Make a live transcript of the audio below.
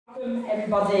Welcome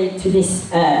everybody to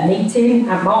this meeting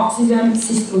at Marxism,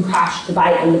 System Crash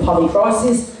Debate and the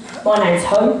Polycrisis. My name's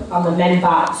Hope, I'm a member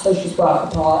of the Socialist Worker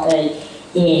Party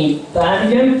in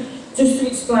Birmingham. Just to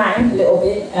explain a little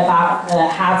bit about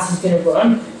how this is going to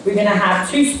run, we're going to have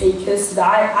two speakers today.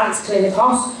 Alex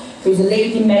Callinicos, who's a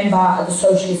leading member of the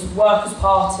Socialist Workers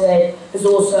Party, has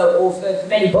also authored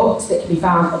many books that can be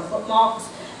found on Bookmarks,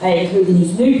 including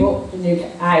his new book, The New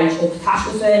Age of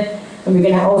Catastrophe. And we're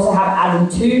going to also have Adam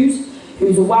Tooze,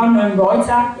 who's a well-known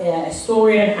writer,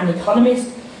 historian and economist.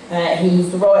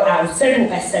 He's the writer of several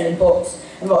best-selling books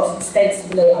and writes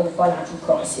extensively on the financial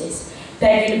crisis.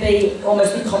 They're going to be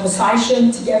almost in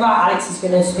conversation together. Alex is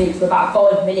going to speak for about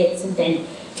 5 minutes and then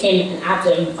him and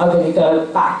Adam are going to go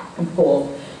back and forth.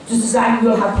 Just to say,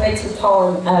 we'll have plenty of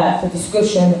time for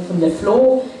discussion from the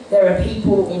floor. There are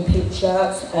people in pink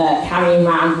shirts carrying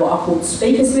around what are called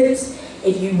speaker slips.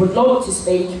 If you would like to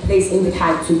speak, please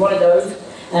indicate to one of those,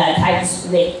 take a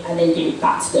slip and then give it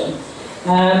back to them.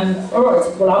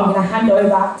 Alright, well I'm going to hand over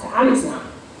to Alex now.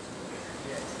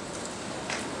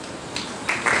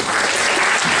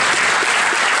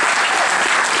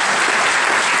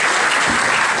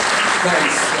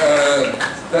 Thanks,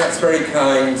 that's very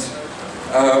kind.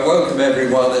 Welcome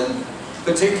everyone, and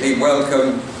particularly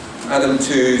welcome Adam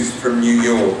Tooze from New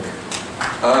York.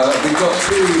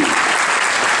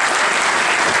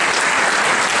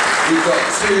 We've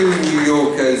got two New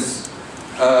Yorkers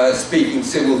speaking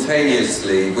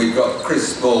simultaneously. We've got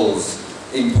Chris Smalls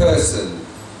in person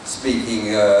speaking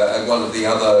in one of the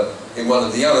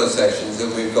other sessions,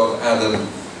 and we've got Adam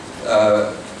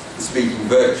speaking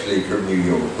virtually from New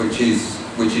York, which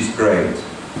is great.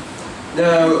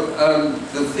 Now,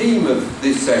 the theme of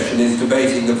this session is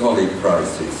debating the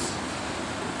Polycrisis.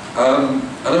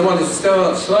 And I want to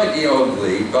start slightly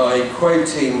oddly by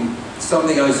quoting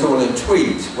something I saw in a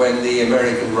tweet when the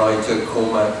American writer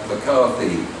Cormac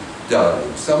McCarthy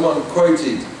died. Someone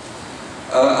quoted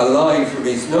a line from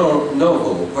his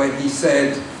novel where he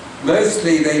said,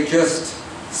 "Mostly they just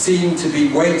seem to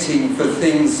be waiting for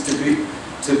things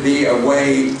to be a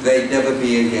way they'd never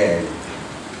be again."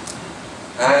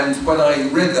 And when I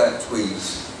read that tweet,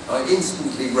 I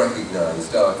instantly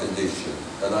recognized our condition,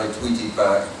 and I tweeted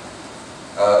back,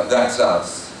 "That's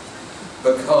us,"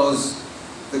 because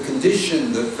the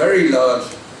condition that very large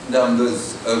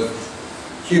numbers of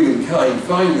humankind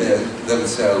find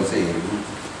themselves in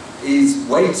is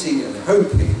waiting and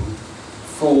hoping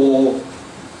for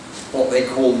what they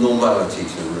call normality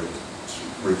to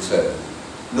return.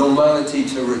 Normality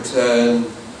to return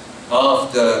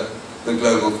after the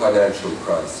global financial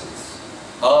crisis,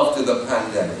 after the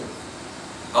pandemic,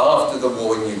 after the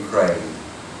war in Ukraine,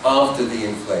 after the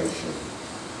inflation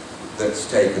that's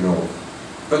taken off.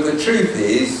 But the truth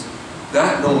is,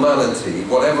 that normality,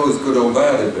 whatever was good or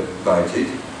bad about it,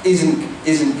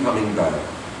 isn't coming back.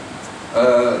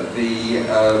 The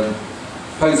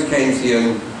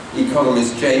post-Keynesian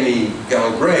economist Jamie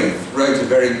Galbraith wrote a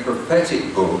very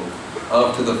prophetic book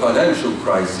after the financial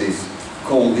crisis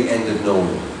called The End of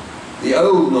Normal. The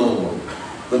old normal,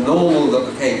 the normal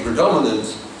that became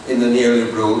predominant in the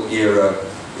neoliberal era,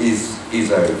 is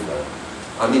over.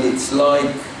 I mean, it's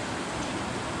like,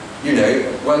 you know,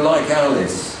 we're like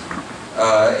Alice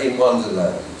in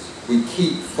Wonderland. We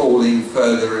keep falling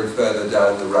further and further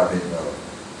down the rabbit hole.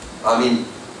 I mean,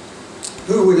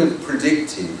 who would have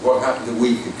predicted what happened a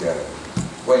week ago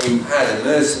when you had a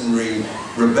mercenary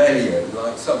rebellion,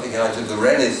 like something out of the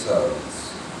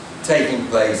Renaissance, taking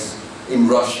place in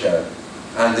Russia,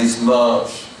 and this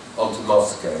march onto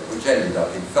Moscow, which ended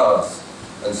up in farce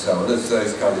and so on, as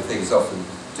those kind of things often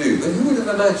do. But who would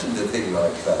have imagined a thing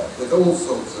like that, with all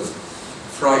sorts of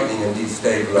frightening and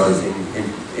destabilizing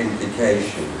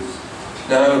implications?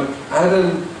 Now,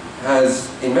 Adam has,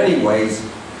 in many ways,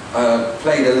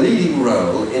 played a leading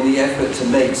role in the effort to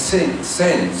make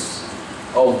sense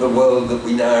of the world that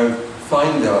we now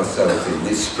find ourselves in,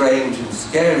 this strange and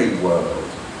scary world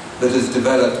that has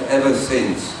developed ever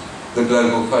since the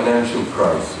global financial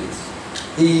crisis.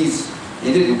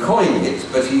 He didn't coin it,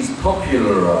 but he's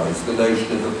popularized the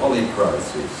notion of the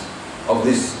polycrisis, of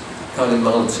this kind of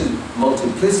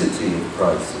multiplicity of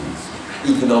crises,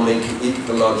 economic,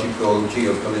 ecological,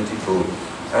 geopolitical,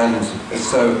 and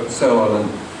so on and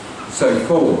so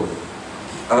forth.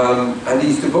 And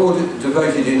he's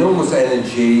devoted enormous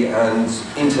energy and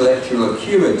intellectual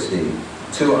acuity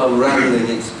to unraveling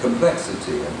its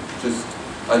complexity. And just,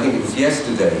 I think it was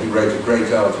yesterday, he wrote a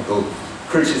great article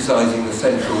criticizing the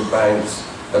central bank's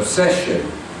obsession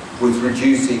with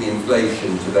reducing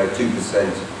inflation to their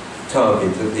 2%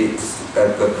 target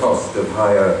at the cost of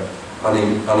higher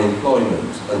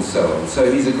unemployment and so on.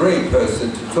 So he's a great person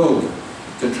to talk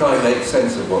to try and make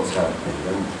sense of what's happening.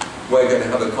 And we're going to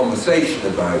have a conversation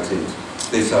about it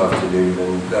this afternoon,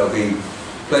 and there'll be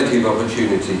plenty of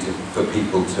opportunity for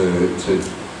people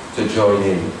to join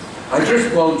in. I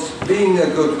just want, being a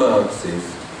good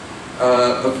Marxist,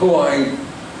 before I,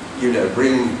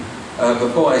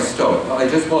 before I stop, I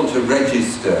just want to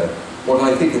register what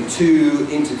I think are two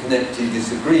interconnected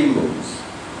disagreements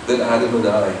that Adam and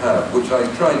I have, which I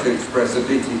tried to express a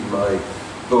bit in my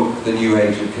book, The New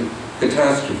Age of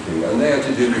Catastrophe, and they are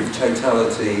to do with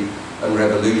totality and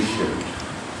revolution.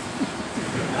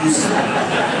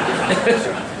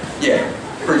 Yeah,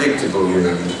 predictable,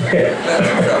 really. That's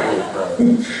trouble.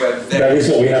 That is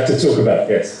what we have to talk about,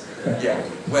 yes. Yeah,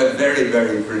 we're very,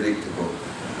 very predictable.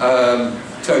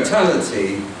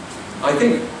 Totality, I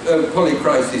think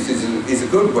polycrisis is a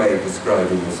good way of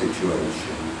describing the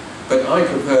situation, but I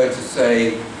prefer to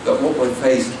say that what we're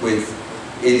faced with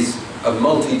is a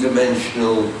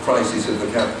multi-dimensional crisis of the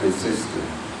capitalist system.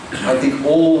 I think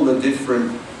all the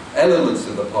different elements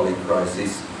of the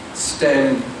polycrisis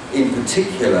stem in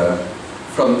particular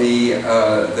from the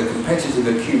competitive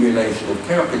accumulation of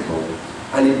capital,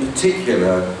 and in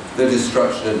particular the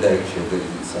destruction of nature that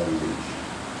it's unleashed.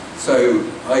 So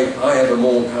I have a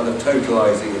more kind of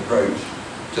totalizing approach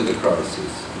to the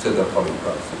crisis, to the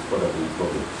polycrisis, whatever you call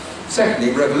it.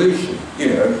 Secondly, revolution.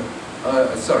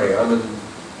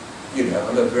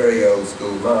 I'm a very old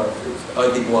school Marxist.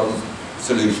 I think one's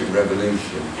solution,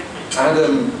 revolution.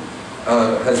 Adam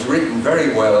has written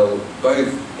very well,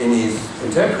 both in his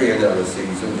contemporary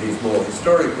analyses and his more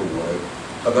historical work,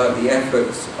 about the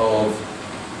efforts of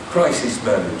crisis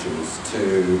managers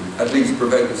to at least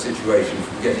prevent the situation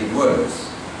from getting worse.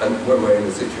 And when we're in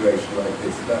a situation like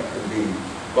this, that can be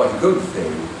quite a good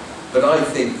thing. But I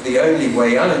think the only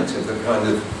way out of the kind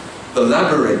of the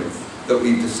labyrinth that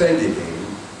we've descended in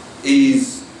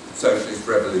is socialist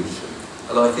revolution.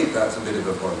 And I think that's a bit of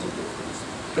a point of difference.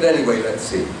 But anyway, let's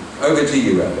see. Over to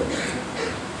you, Adam.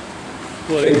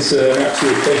 Well, it's an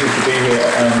absolute pleasure to be here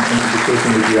and to be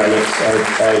talking with you, Alex.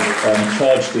 I've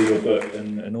charged through your book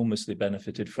and enormously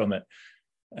benefited from it.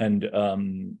 And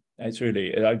it's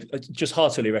really, I just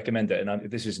heartily recommend it. And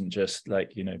this isn't just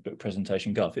like, book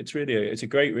presentation guff. It's really, it's a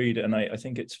great read. And I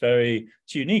think it's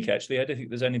unique, actually. I don't think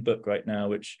there's any book right now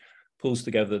which pulls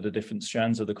together the different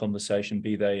strands of the conversation,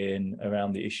 be they in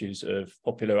around the issues of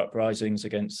popular uprisings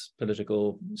against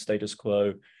political status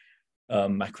quo,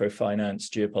 macro finance,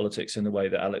 geopolitics in the way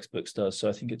that Alex's books does. So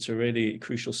I think it's a really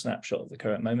crucial snapshot of the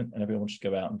current moment, and everyone should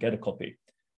go out and get a copy.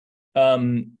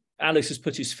 Alex has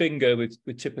put his finger with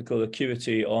typical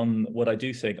acuity on what I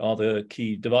do think are the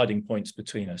key dividing points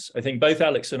between us. I think both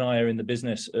Alex and I are in the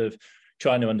business of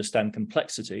trying to understand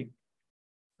complexity.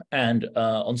 And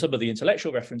on some of the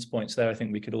intellectual reference points there, I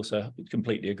think we could also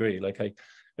completely agree. Like, I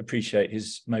appreciate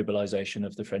his mobilization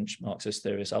of the French Marxist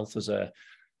theorist Althusser,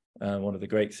 one of the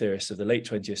great theorists of the late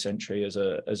 20th century, as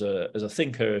a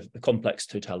thinker of the complex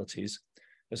totalities,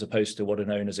 as opposed to what are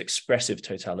known as expressive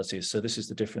totalities. So this is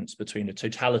the difference between a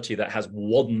totality that has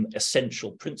one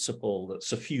essential principle that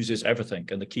suffuses everything,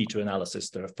 and the key to analysis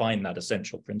to find that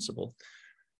essential principle.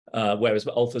 Whereas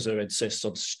Althusser insists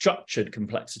on structured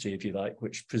complexity, if you like,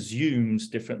 which presumes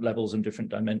different levels and different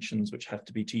dimensions which have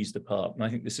to be teased apart. And I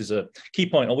think this is a key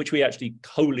point on which we actually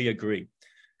wholly agree.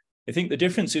 I think the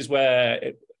differences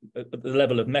at the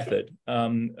level of method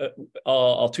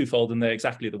are twofold, and they're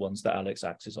exactly the ones that Alex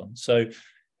axes on. So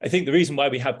I think the reason why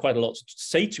we have quite a lot to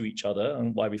say to each other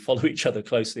and why we follow each other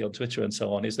closely on Twitter and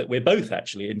so on is that we're both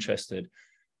actually interested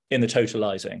in the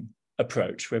totalizing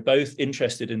approach. We're both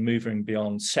interested in moving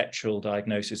beyond sectoral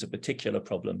diagnosis of particular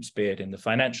problems, be it in the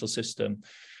financial system.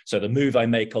 So the move I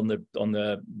make on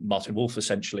the Martin Wolf,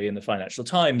 essentially, in the Financial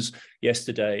Times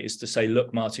yesterday is to say,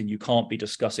 look, Martin, you can't be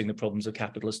discussing the problems of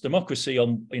capitalist democracy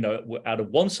on, out of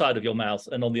one side of your mouth,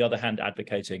 and on the other hand,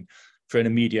 advocating for an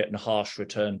immediate and harsh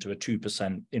return to a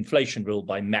 2% inflation rule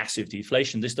by massive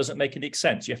deflation. This doesn't make any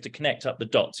sense. You have to connect up the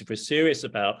dots. If we're serious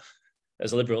about,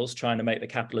 as liberals, trying to make the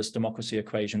capitalist democracy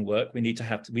equation work, we need to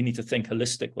think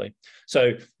holistically.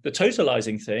 So the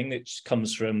totalizing thing, which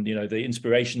comes from the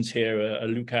inspirations here are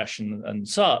Lukács and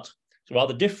Sartre. It's a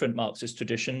rather different Marxist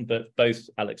tradition, but both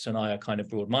Alex and I are kind of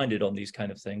broad-minded on these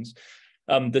kind of things.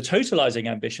 The totalizing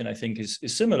ambition, I think, is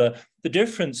similar. The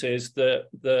difference is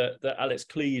that Alex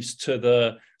cleaves to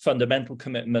the fundamental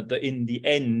commitment that in the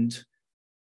end,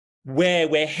 where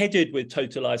we're headed with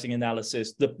totalizing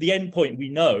analysis, the end point we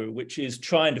know, which is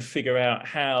trying to figure out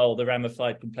how the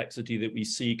ramified complexity that we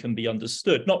see can be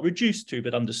understood, not reduced to,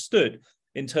 but understood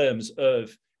in terms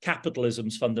of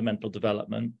capitalism's fundamental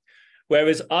development.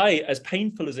 Whereas as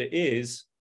painful as it is,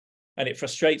 and it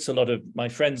frustrates a lot of my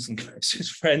friends and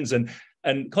closest friends, and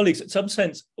And colleagues, in some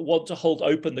sense, want to hold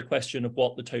open the question of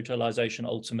what the totalization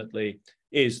ultimately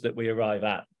is that we arrive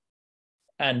at.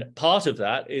 And part of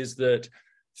that is that,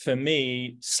 for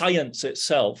me, science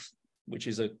itself, which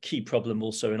is a key problem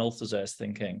also in Althusser's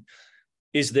thinking,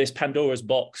 is this Pandora's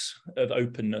box of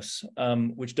openness,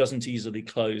 which doesn't easily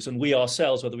close. And we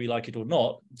ourselves, whether we like it or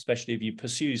not, especially if you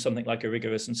pursue something like a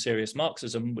rigorous and serious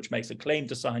Marxism, which makes a claim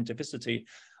to scientificity,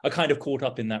 are kind of caught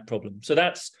up in that problem. So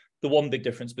that's the one big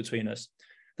difference between us.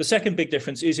 The second big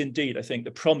difference is indeed, I think,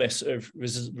 the promise of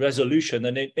resolution.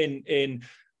 And in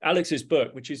Alex's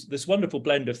book, which is this wonderful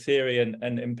blend of theory and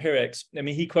empirics, I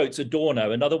mean, he quotes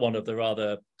Adorno, another one of the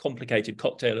rather complicated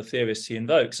cocktail of theorists he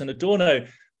invokes. And Adorno,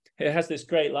 it has this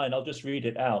great line, I'll just read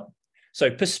it out. So,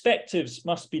 perspectives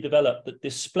must be developed that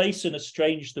displace and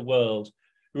estrange the world,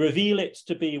 reveal it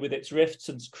to be with its rifts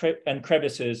and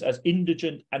crevices as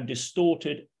indigent and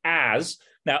distorted as.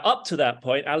 Now, up to that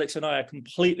point, Alex and I are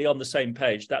completely on the same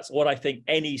page. That's what I think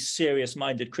any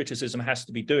serious-minded criticism has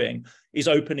to be doing, is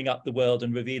opening up the world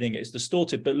and revealing it as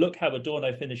distorted. But look how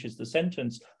Adorno finishes the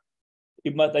sentence.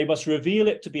 They must reveal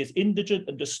it to be as indigent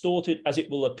and distorted as it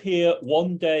will appear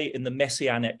one day in the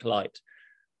messianic light.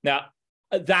 Now,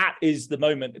 that is the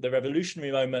moment, the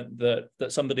revolutionary moment that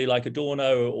somebody like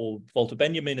Adorno or Walter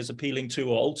Benjamin is appealing to,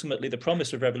 or ultimately the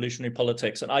promise of revolutionary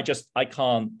politics. And I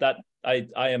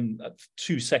am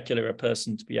too secular a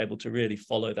person to be able to really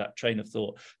follow that train of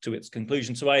thought to its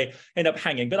conclusion. So I end up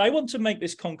hanging. But I want to make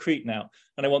this concrete now,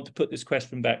 and I want to put this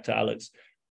question back to Alex.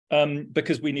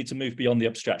 Because we need to move beyond the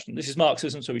abstraction. This is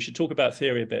Marxism, so we should talk about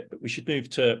theory a bit, but we should move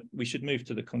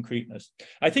to the concreteness.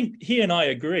 I think he and I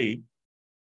agree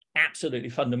absolutely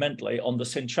fundamentally on the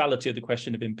centrality of the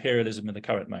question of imperialism in the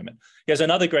current moment. He has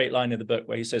another great line in the book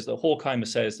where he says that Horkheimer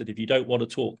says that if you don't want to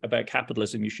talk about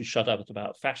capitalism, you should shut up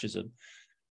about fascism.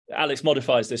 Alex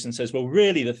modifies this and says, well,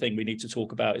 really the thing we need to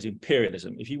talk about is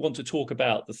imperialism. If you want to talk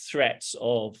about the threats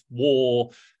of war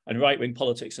and right-wing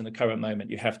politics in the current moment,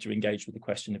 you have to engage with the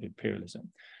question of imperialism.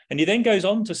 And he then goes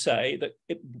on to say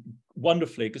that,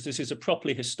 wonderfully, because this is a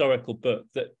properly historical book,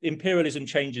 that imperialism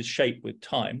changes shape with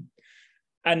time.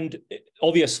 And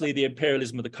obviously, the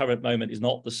imperialism of the current moment is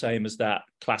not the same as that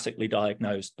classically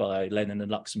diagnosed by Lenin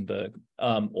and Luxemburg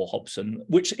or Hobson,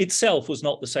 which itself was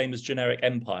not the same as generic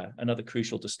empire, another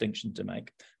crucial distinction to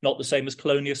make. Not the same as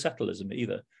colonial settlerism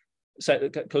either,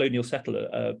 colonial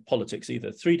settler politics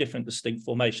either. Three different distinct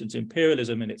formations.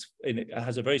 Imperialism it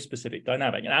has a very specific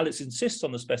dynamic. And Alex insists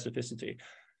on the specificity.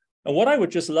 And what I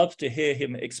would just love to hear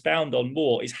him expound on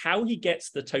more is how he gets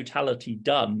the totality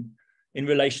done in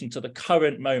relation to the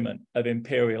current moment of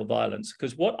imperial violence.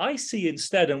 Because what I see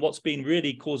instead, and what's been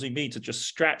really causing me to just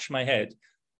scratch my head,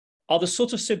 are the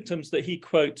sort of symptoms that he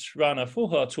quotes Rana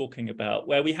Forha talking about,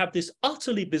 where we have this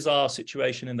utterly bizarre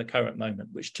situation in the current moment,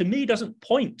 which to me doesn't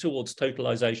point towards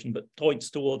totalization, but points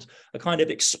towards a kind of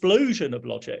explosion of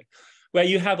logic, where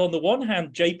you have on the one hand,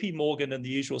 JP Morgan and the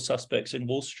usual suspects in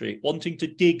Wall Street wanting to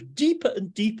dig deeper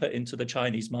and deeper into the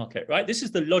Chinese market, right? This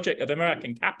is the logic of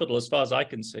American capital as far as I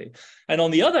can see. And on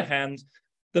the other hand,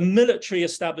 the military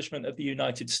establishment of the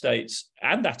United States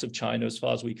and that of China, as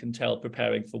far as we can tell,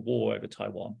 preparing for war over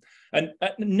Taiwan. And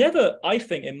never, I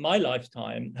think, in my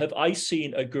lifetime, have I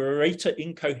seen a greater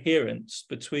incoherence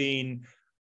between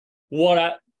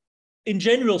what in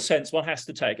general sense, one has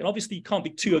to take, and obviously you can't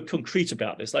be too concrete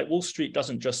about this, like Wall Street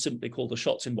doesn't just simply call the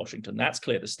shots in Washington. That's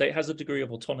clear. The state has a degree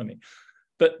of autonomy.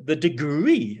 But the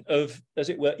degree of, as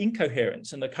it were,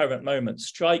 incoherence in the current moment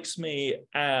strikes me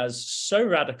as so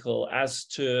radical as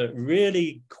to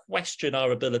really question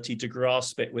our ability to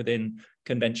grasp it within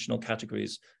conventional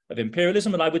categories of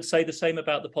imperialism. And I would say the same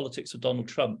about the politics of Donald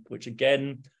Trump, which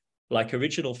again, like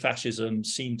original fascism,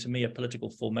 seemed to me a political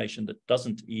formation that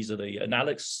doesn't easily, and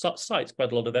Alex cites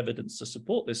quite a lot of evidence to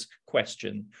support this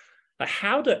question.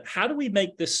 How do we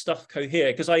make this stuff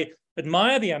cohere? Because I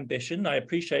admire the ambition, I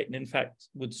appreciate, and in fact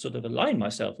would sort of align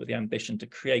myself with the ambition to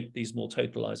create these more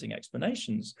totalizing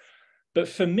explanations. But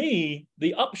for me,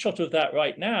 the upshot of that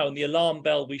right now, and the alarm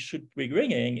bell we should be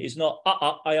ringing, is not,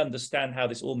 I understand how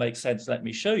this all makes sense, let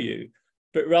me show you,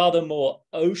 but rather more,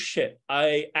 oh shit,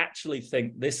 I actually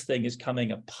think this thing is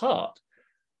coming apart.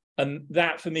 And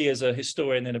that for me as a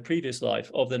historian in a previous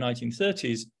life of the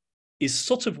 1930s is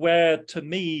sort of where, to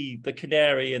me, the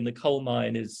canary in the coal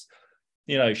mine is,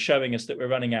 you know, showing us that we're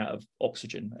running out of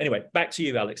oxygen. Anyway, back to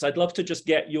you, Alex. I'd love to just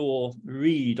get your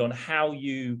read on how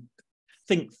you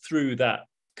think through that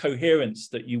coherence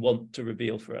that you want to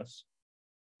reveal for us.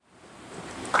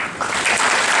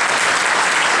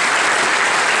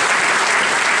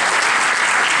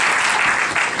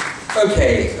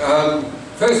 Okay,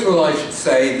 first of all I should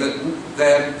say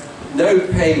that no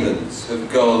payments have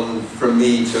gone from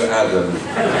me to Adam,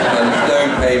 and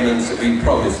no payments have been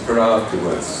promised for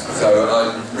afterwards. So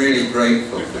I'm really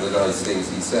grateful for the nice things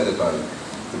he said about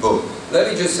the book. Let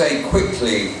me just say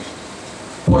quickly,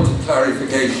 point of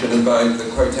clarification about the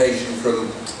quotation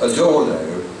from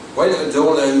Adorno. When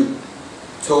Adorno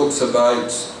talks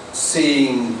about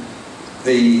seeing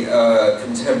the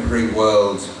contemporary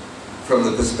world from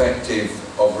the perspective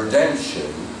of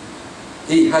redemption,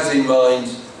 he has in mind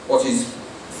what his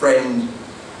friend,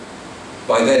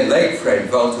 by then late friend,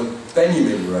 Walter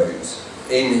Benjamin wrote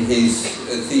in his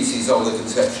thesis on the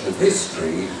conception of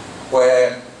history,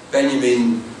 where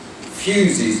Benjamin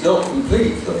fuses, not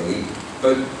completely,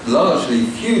 but largely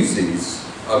fuses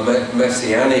a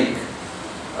messianic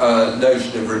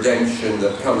notion of redemption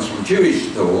that comes from Jewish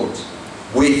thought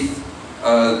with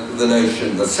the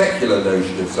notion, the secular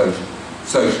notion of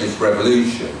socialist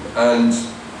revolution. And,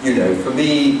 you know, for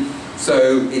me,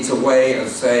 so it's a way of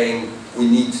saying we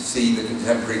need to see the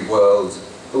contemporary world.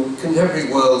 The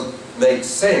contemporary world makes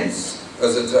sense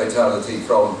as a totality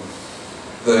from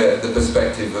the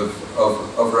perspective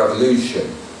of revolution.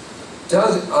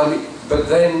 But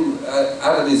then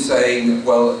Adam is saying,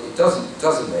 well, it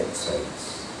doesn't make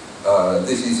sense.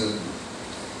 This is an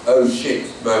oh shit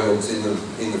moment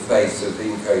in the face of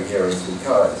incoherence and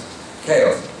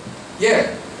chaos.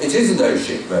 Yeah, it is an oh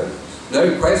shit moment,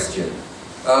 no question.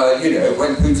 You know,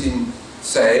 when Putin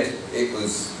said it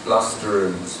was bluster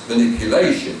and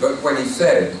manipulation, but when he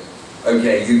said,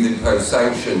 okay, you've imposed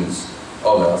sanctions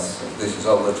on us, this was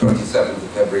on the 27th of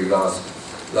February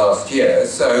last year,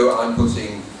 so I'm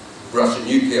putting Russian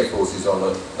nuclear forces on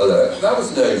alert, that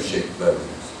was no shit moment.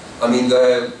 I mean,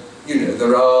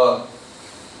 there are,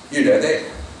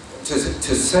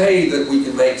 to say that we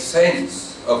can make sense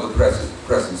of the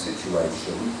present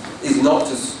situation is not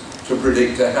to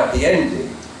predict a happy ending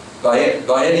by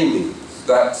any means.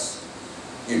 That's,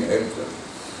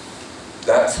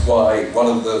 that's why one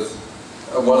of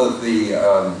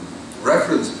the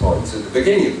reference points at the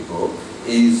beginning of the book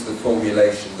is the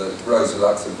formulation that Rosa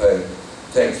Luxemburg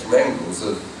takes from Engels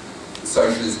of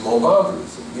socialism or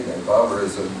barbarism.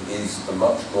 Barbarism is a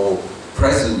much more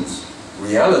present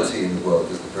reality in the world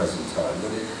at the present time,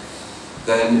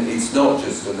 then it's not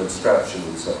just an abstraction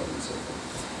and so on and so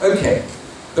forth. Okay,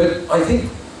 but I think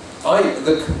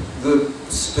the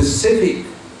specific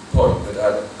point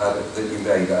that you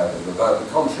made, Adam, about the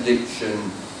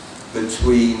contradiction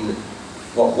between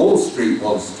what Wall Street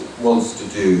wants to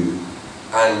do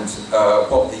and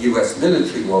what the US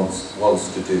military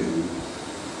wants to do,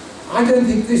 I don't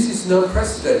think this is an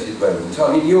unprecedented moment.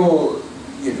 I mean, you're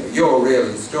a real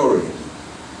historian,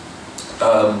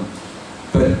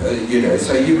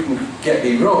 so you can get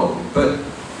me wrong, but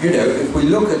if we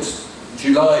look at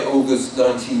July, August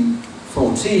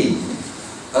 1914,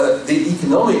 the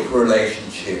economic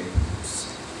relationships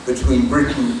between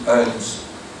Britain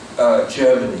and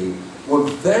Germany were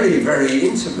very, very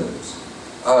intimate.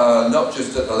 Not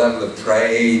just at the level of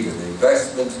trade and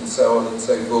investment and so on and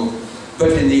so forth,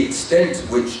 but in the extent to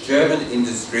which German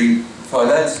industry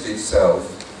financed itself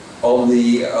on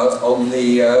the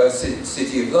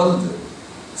City of London.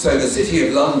 So the City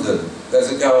of London, there's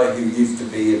a guy who used to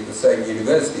be at the same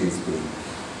university as me,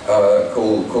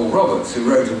 called Roberts, who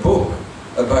wrote a book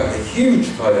about the huge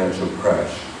financial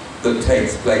crash that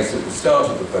takes place at the start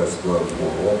of the First World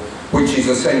War, which is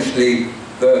essentially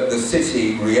the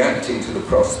city reacting to the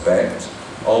prospect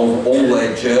of all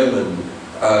their German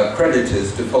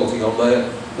creditors defaulting on their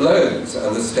loans,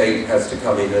 and the state has to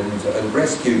come in and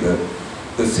rescue the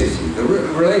city. The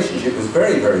relationship was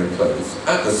very, very close.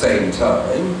 At the same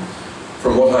time,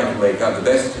 from what I can make out, the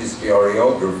best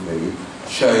historiography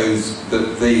shows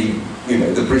that the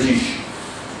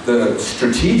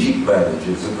strategic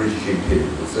managers of British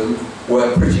imperialism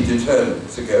were pretty determined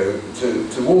to go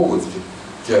to war with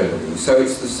Germany. So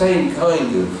it's the same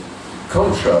kind of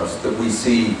contrast that we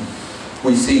see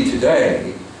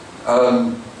today.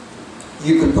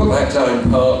 You can put that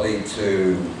down partly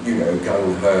to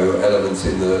gung-ho elements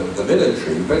in the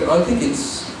military, but I think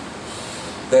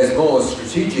there's more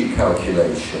strategic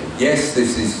calculation. Yes,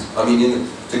 this is,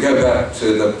 to go back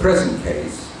to the present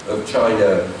case of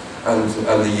China and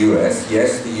the US,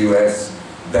 yes, the US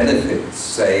benefits,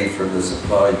 say, from the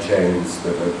supply chains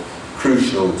that are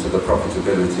crucial to the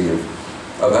profitability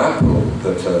of Apple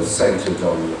that are centered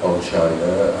on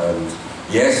China, and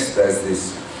yes, there's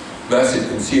this massive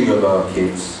consumer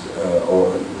market,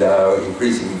 or now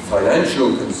increasingly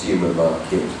financial consumer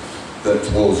market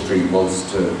that Wall Street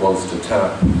wants to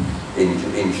tap in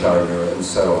China and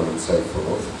so on and so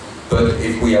forth. But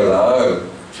if we allow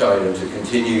China to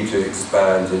continue to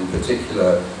expand, in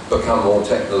particular become more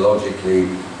technologically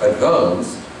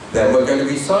advanced, then we're going to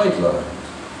be sidelined.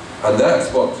 And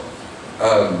that's what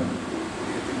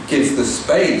gives the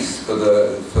space for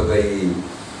the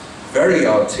very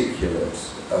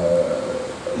articulate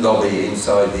lobby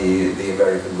inside the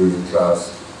American ruling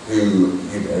class who,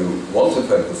 you know, want to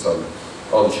focus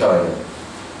on China.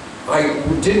 I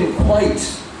didn't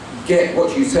quite get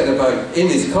what you said about, in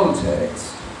this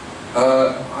context,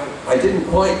 I didn't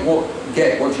quite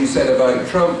get what you said about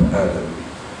Trump, Adam,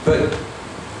 but,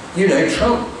 you know,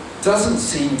 Trump doesn't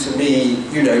seem to me,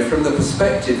 you know, from the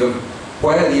perspective of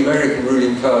where the American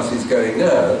ruling class is going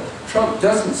now, Trump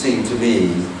doesn't seem to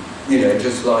me, you know,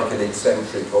 just like an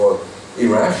eccentric or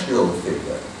irrational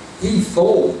figure. He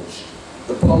forged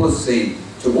the policy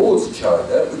towards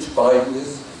China, which Biden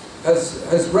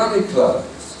has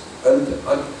radicalized. And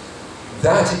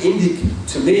that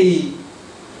to me,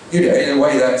 you know, in a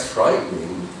way that's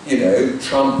frightening. You know,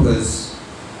 Trump as,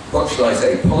 what shall I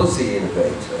say, policy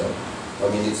innovator. I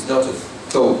mean, it's not a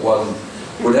thought one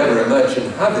would ever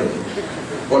imagine having,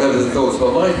 whatever the thoughts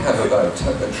one might have about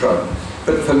Trump.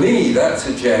 But for me, that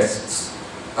suggests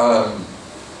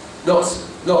not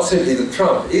simply that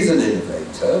Trump is an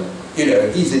innovator. You know,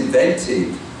 he's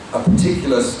invented a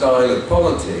particular style of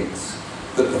politics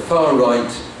that the far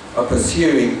right are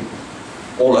pursuing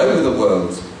all over the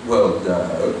world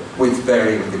now, with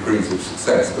varying degrees of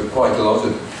success, but quite a lot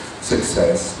of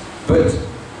success. But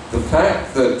the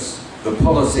fact that the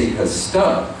policy has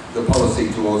stuck, the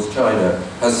policy towards China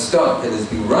has stuck and has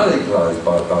been radicalized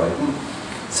by Biden,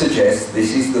 suggests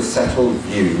this is the settled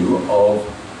view of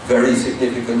very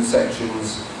significant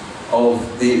sections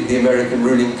of the American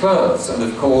ruling class. And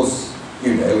of course,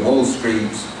 you know, Wall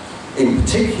Street in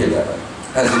particular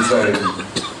has its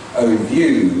own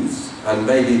views, and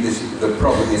maybe the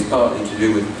problem is partly to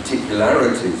do with the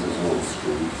particularities of Wall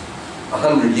Street.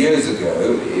 100 years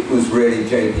ago, it was really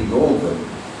J.P. Morgan,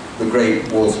 the great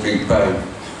Wall Street bank,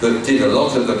 that did a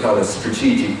lot of the kind of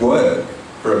strategic work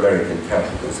for American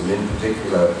capitalism, in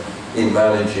particular in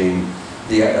managing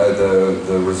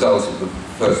the results of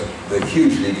the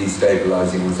hugely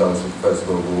destabilizing results of the First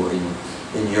World War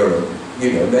in Europe.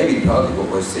 You know, maybe partly what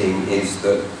we're seeing is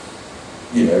that,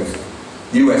 you know,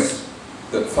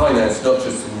 that finance, not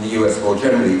just in the US more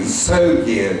generally, is so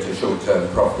geared to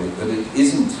short-term profit that it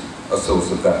isn't a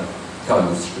source of that kind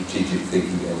of strategic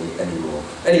thinking anymore.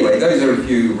 Anyway, those are a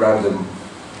few random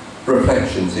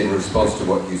reflections in response to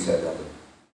what you said, Adam.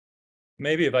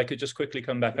 Maybe if I could just quickly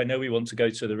come back. I know we want to go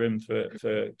to the room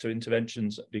to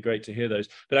interventions. It'd be great to hear those.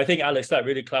 But I think, Alex, that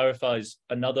really clarifies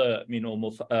another, you know,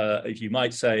 more, if you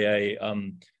might say,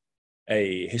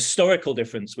 a historical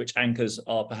difference, which anchors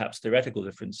our perhaps theoretical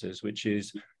differences, which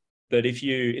is that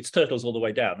it's turtles all the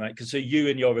way down, right? Because so you,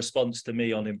 in your response to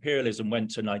me on imperialism, went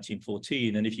to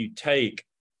 1914, and if you take,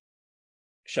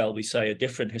 shall we say, a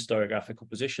different historiographical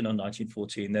position on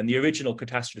 1914, then the original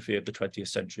catastrophe of the 20th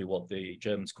century, what the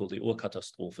Germans call the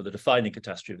Urkatastrophe, the defining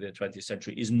catastrophe of the 20th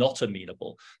century, is not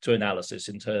amenable to analysis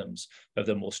in terms of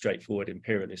the more straightforward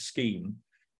imperialist scheme.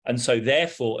 And so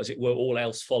therefore, as it were, all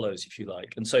else follows, if you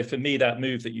like. And so for me, that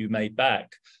move that you made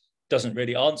back doesn't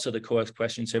really answer the core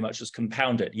question so much as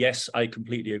compound it. Yes, I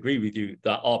completely agree with you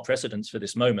that are precedents for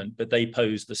this moment, but they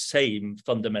pose the same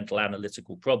fundamental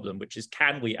analytical problem, which is,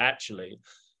 can we actually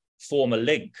form a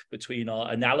link between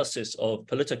our analysis of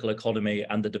political economy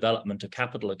and the development of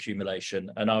capital accumulation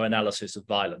and our analysis of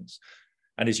violence?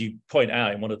 And as you point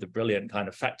out in one of the brilliant kind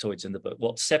of factoids in the book,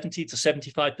 what, 70 to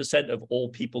 75% of all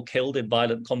people killed in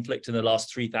violent conflict in the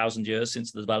last 3,000 years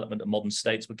since the development of modern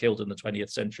states were killed in the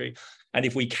 20th century. And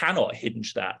if we cannot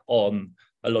hinge that on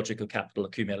a logic of capital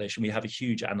accumulation, we have a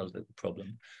huge analytical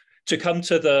problem. To come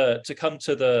to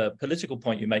the political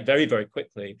point you make very, very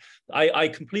quickly, I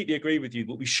completely agree with you,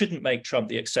 but we shouldn't make Trump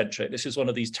the eccentric. This is one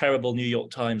of these terrible New York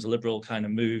Times liberal kind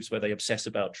of moves where they obsess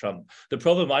about Trump. The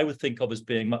problem I would think of as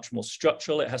being much more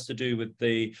structural. It has to do with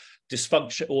the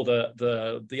dysfunction or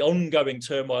the ongoing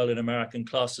turmoil in American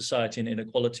class society and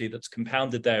inequality that's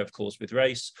compounded there, of course, with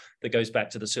race, that goes back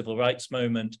to the civil rights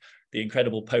moment, the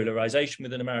incredible polarization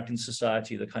within American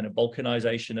society, the kind of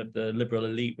balkanization of the liberal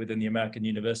elite within the American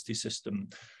university system.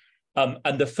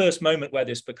 And the first moment where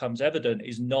this becomes evident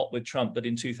is not with Trump, but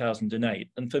in 2008.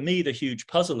 And for me, the huge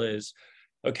puzzle is,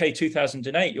 okay,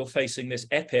 2008, you're facing this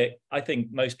epic, I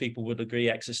think most people would agree,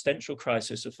 existential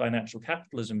crisis of financial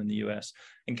capitalism in the US.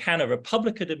 And can a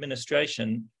Republican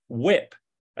administration whip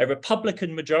a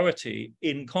Republican majority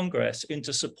in Congress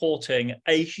into supporting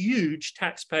a huge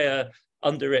taxpayer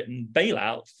underwritten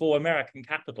bailout for American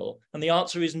capital? And the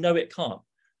answer is no, it can't.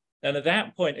 And at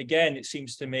that point, again, it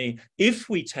seems to me, if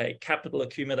we take capital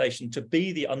accumulation to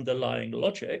be the underlying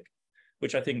logic,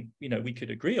 which I think we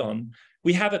could agree on,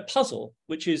 we have a puzzle,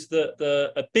 which is that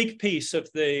a big piece of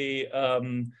the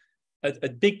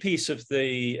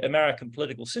American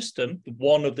political system,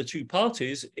 one of the two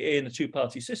parties in a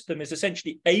two-party system, is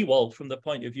essentially AWOL from the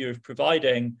point of view of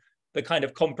providing the kind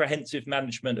of comprehensive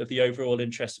management of the overall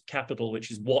interests of capital, which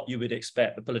is what you would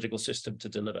expect the political system to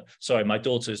deliver. Sorry, my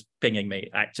daughter's pinging me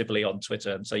actively on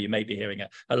Twitter, and so you may be hearing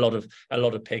a lot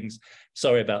of pings.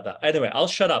 Sorry about that. Anyway, I'll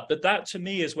shut up. But that to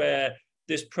me is where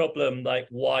this problem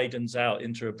widens out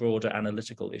into a broader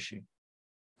analytical issue.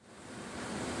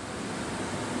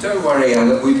 Don't worry,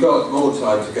 Alan. We've got more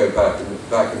time to go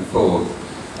back and forth.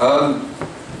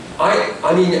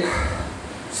 I mean,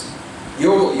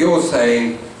 you're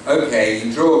saying, okay,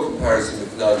 you draw a comparison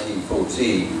with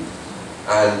 1914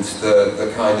 and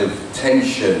the kind of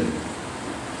tension,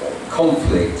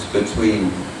 conflict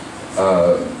between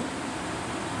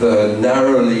the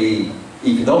narrowly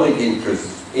economic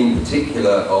interests, in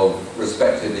particular of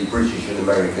respectively British and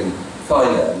American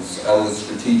finance, and the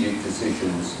strategic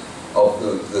decisions of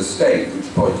the state, which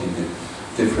point in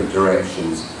different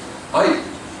directions.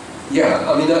 Yeah,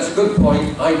 I mean, that's a good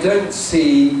point.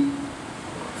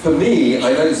 For me,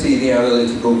 I don't see the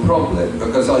analytical problem,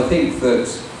 because I think that,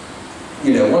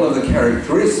 one of the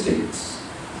characteristics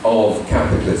of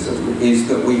capitalism is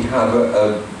that we have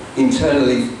an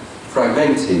internally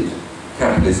fragmented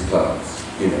capitalist class,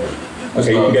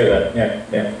 Okay, you can go there,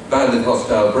 yeah. Band of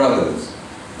hostile brothers.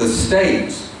 The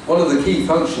state, one of the key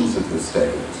functions of the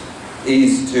state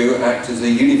is to act as a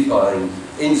unifying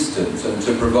instant and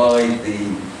to provide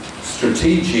the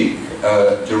strategic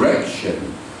direction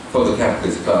for the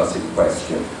capitalist class in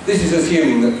question. This is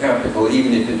assuming that capital,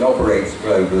 even if it operates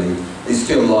globally, is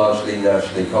still largely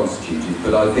nationally constituted.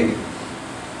 But I think,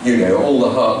 all the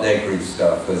Hart-Negri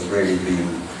stuff has really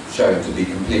been shown to be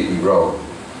completely wrong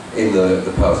in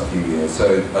the past few years.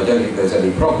 So I don't think there's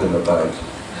any problem about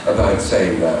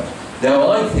saying that. Now,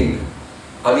 I think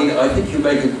you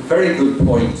make a very good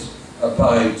point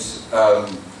about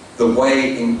the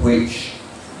way in which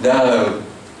now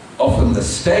often the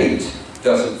state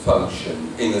doesn't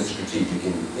function in the strategic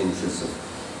interests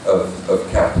of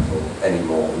capital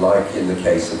anymore, like in the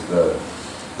case of the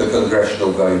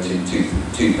congressional vote in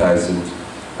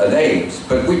 2008.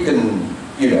 But we can,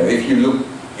 if you look,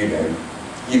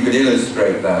 you could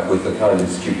illustrate that with the kind of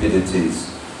stupidities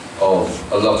of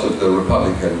a lot of the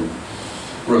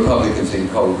Republicans in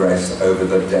Congress over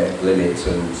the debt limit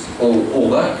and all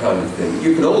that kind of thing.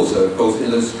 You can also, of course,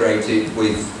 illustrate it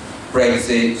with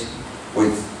Brexit,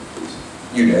 with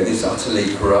this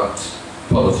utterly corrupt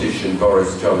politician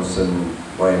Boris Johnson,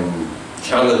 when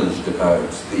challenged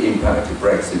about the impact of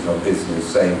Brexit on business,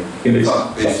 saying,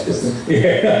 fuck business.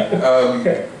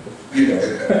 Yeah.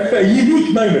 A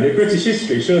unique moment in British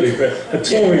history, surely, for a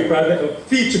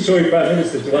future Tory Prime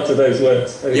Minister to utter those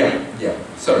words. Yeah.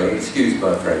 Sorry, excuse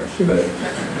my French. But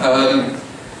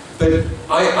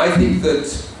I think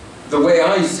that the way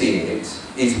I see it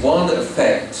is one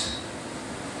effect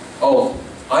of...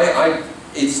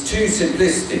 it's too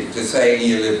simplistic to say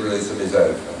neoliberalism is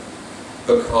over,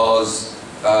 because,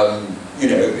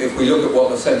 if we look at what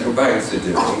the central banks are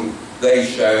doing, they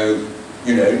show,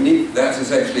 that's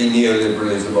essentially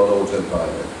neoliberalism on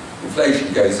autopilot.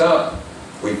 Inflation goes up,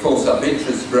 we force up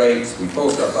interest rates, we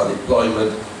force up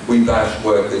unemployment, we bash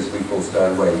workers, we force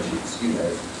down wages,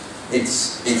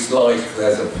 It's like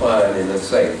there's a plan in a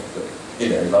safe,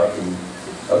 like in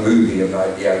a movie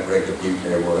about the outbreak of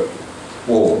nuclear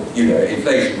war.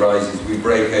 Inflation rises, we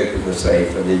break open the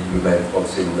safe and implement what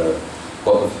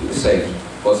the safe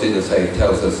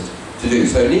tells us to do.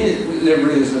 So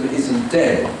neoliberalism isn't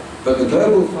dead, but the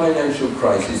global financial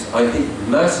crisis, I think,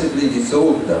 massively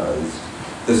disorganized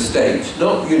the state,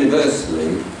 not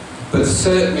universally, but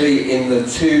certainly in the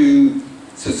two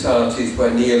societies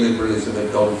where neoliberalism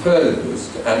had gone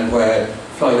furthest and where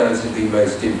finance had been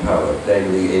most empowered,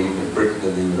 namely in Britain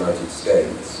and the United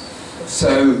States.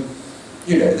 So,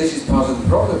 this is part of the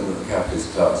problem that the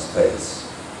capitalist class face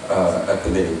at the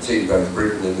minute, in both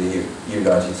Britain and the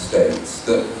United States,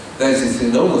 that there's this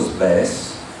enormous mess,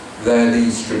 there are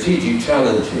these strategic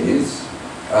challenges,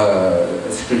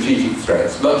 strategic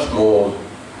threats, much more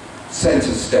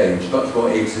centre stage, much more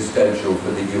existential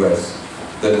for the US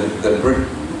than Britain,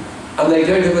 and they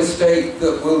don't have a state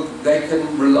that they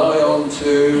can rely on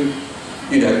to,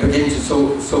 begin to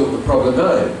sort the problem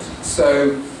out.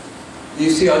 So, you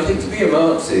see, I think to be a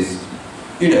Marxist,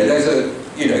 there's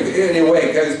in a way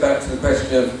it goes back to the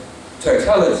question of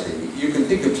totality. You can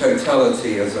think of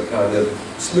totality as a kind of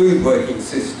smooth working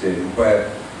system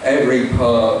where every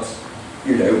part,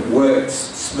 you know, works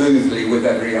smoothly with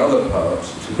every other part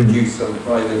to produce some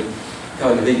kind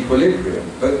of equilibrium.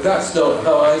 But that's not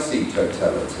how I see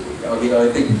totality. I mean,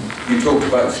 I think you talked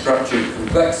about structured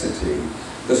complexity.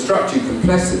 The structured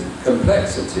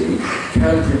complexity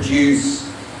can produce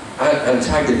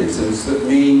antagonisms that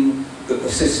mean that the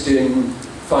system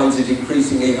finds it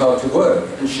increasingly hard to work.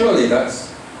 And surely that's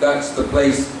the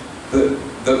place that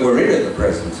we're in at the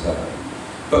present time.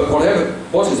 But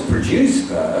what has produced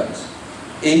that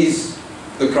is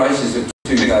the crisis of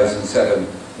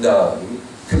 2007-9,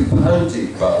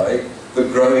 compounded by the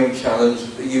growing challenge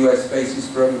that the US faces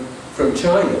from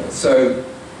China. So,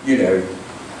 you know,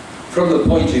 from the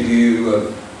point of view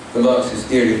of the Marxist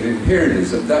theory of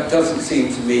imperialism, that doesn't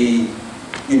seem to me,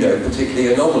 you know,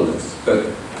 particularly anomalous. But,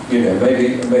 you know,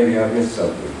 maybe I've missed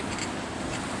something.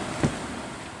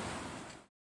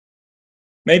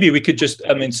 Maybe we could just,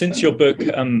 I mean, since your book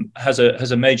has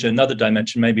a major another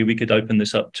dimension, maybe we could open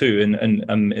this up too.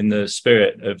 And in the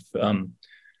spirit of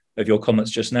your comments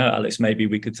just now, Alex, maybe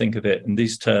we could think of it in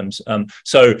these terms.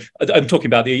 So I'm talking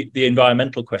about the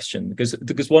environmental question,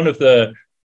 because one of the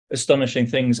astonishing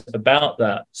things about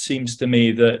that seems to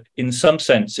me that in some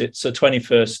sense it's a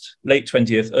late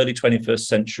 20th, early 21st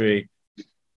century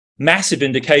massive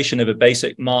indication of a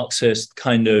basic Marxist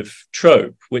kind of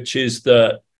trope, which is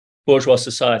that bourgeois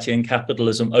society and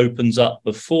capitalism opens up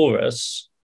before us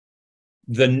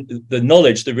the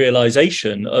knowledge, the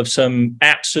realization of some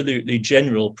absolutely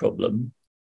general problem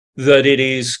that it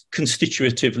is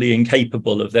constitutively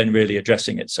incapable of then really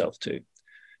addressing itself to.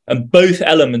 And both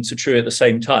elements are true at the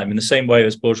same time, in the same way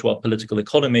as bourgeois political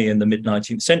economy in the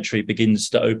mid-19th century begins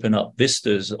to open up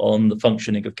vistas on the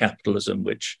functioning of capitalism,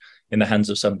 which in the hands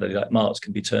of somebody like Marx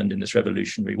can be turned in this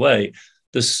revolutionary way.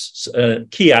 This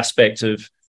key aspect of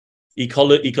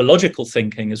ecological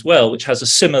thinking as well, which has a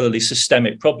similarly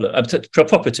systemic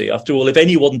property. After all, if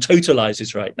anyone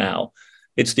totalizes right now,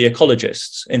 it's the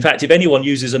ecologists. In fact, if anyone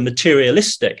uses a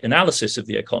materialistic analysis of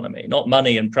the economy, not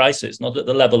money and prices, not at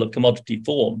the level of commodity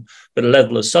form, but a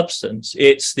level of substance,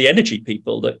 it's the energy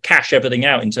people that cash everything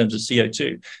out in terms of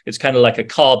CO2. It's kind of like a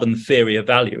carbon theory of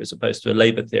value as opposed to a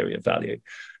labor theory of value.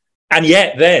 And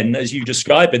yet then, as you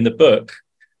describe in the book,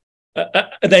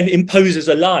 then imposes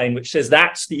a line which says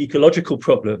that's the ecological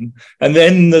problem, and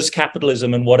then there's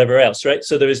capitalism and whatever else, right?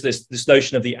 So there is this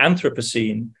notion of the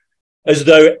Anthropocene, as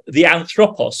though the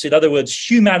anthropos, in other words,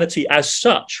 humanity as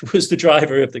such, was the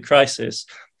driver of the crisis,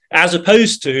 as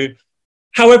opposed to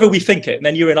however we think it. And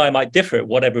then you and I might differ,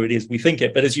 whatever it is we think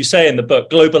it. But as you say in the book,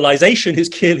 globalization is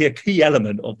clearly a key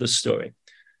element of the story.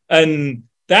 And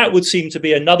that would seem to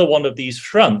be another one of these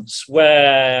fronts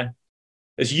where,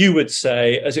 as you would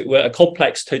say, as it were, a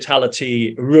complex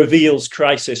totality reveals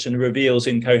crisis and reveals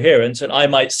incoherence. And I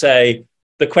might say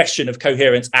the question of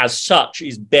coherence as such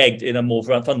is begged in a more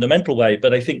fundamental way.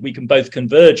 But I think we can both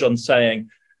converge on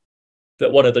saying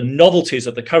that one of the novelties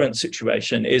of the current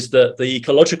situation is that the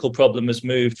ecological problem has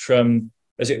moved from,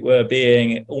 as it were,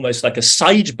 being almost like a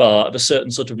sidebar of a certain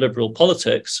sort of liberal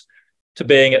politics to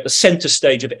being at the center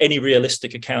stage of any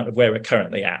realistic account of where we're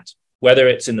currently at. Whether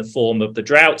it's in the form of the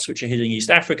droughts which are hitting East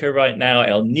Africa right now,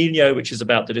 El Nino, which is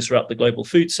about to disrupt the global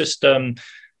food system,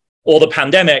 or the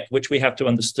pandemic, which we have to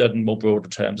understand in more broader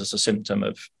terms as a symptom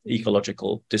of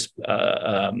ecological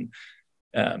dysfunction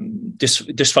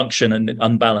and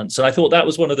unbalance. And I thought that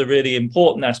was one of the really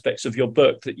important aspects of your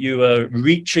book, that you were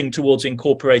reaching towards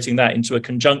incorporating that into a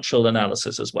conjunctural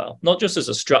analysis as well, not just as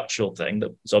a structural thing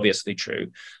that is obviously true,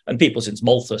 and people since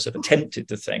Malthus have attempted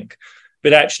to think,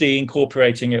 but actually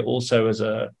incorporating it also as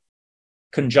a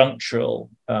conjunctural,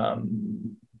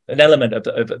 an element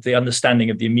of the understanding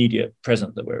of the immediate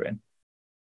present that we're in.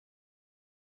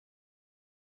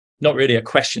 Not really a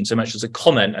question so much as a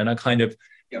comment and a kind of,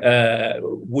 I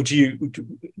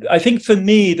think for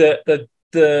me,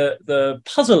 the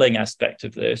puzzling aspect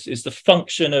of this is the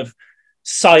function of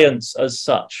science as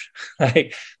such,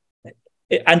 like,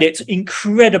 and its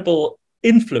incredible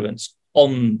influence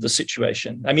on the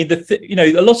situation. I mean,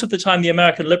 a lot of the time the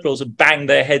American liberals have banged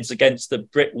their heads against the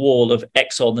brick wall of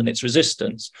Exxon and its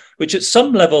resistance, which at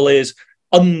some level is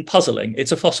unpuzzling.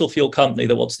 It's a fossil fuel company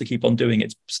that wants to keep on doing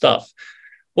its stuff.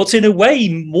 What's in a way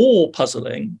more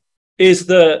puzzling is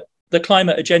that the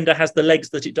climate agenda has the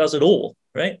legs that it does at all,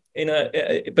 right?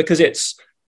 Because it's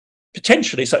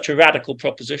potentially such a radical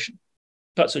proposition,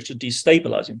 but such a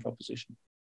destabilizing proposition.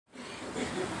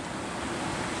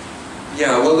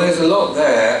 Yeah, well, there's a lot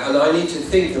there, and I need to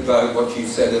think about what you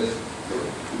said,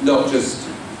 not just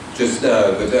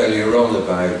now, but earlier on,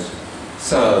 about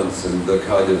science and the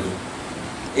kind of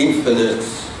infinite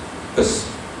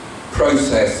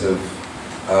process of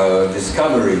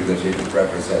discovery that it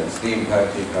represents, the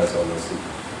impact it has on the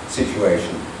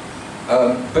situation.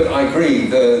 But I agree,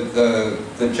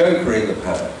 the joker in the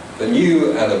pack, the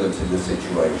new element in the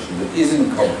situation that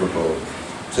isn't comparable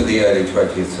to the early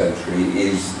 20th century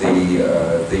is the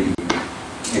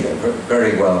you know,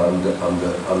 very well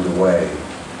underway.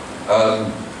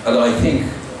 And I think,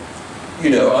 you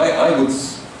know,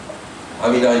 I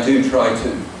mean, I do try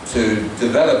to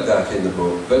develop that in the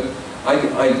book, but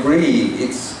I agree,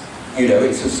 it's, you know,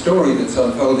 it's a story that's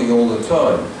unfolding all the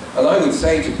time. And I would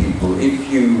say to people,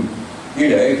 if you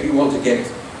know, if you want to get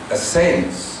a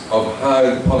sense of how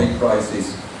the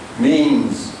polycrisis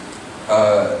means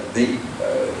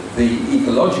the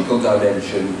ecological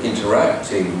dimension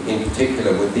interacting in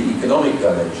particular with the economic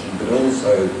dimension, but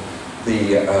also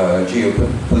the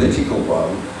geopolitical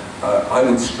one, I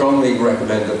would strongly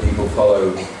recommend that people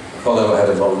follow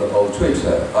Adam on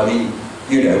Twitter. I mean,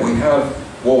 you know, we have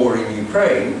war in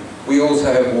Ukraine, we also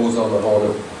have wars on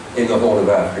in the Horn of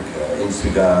Africa, in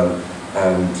Sudan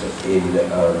and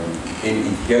in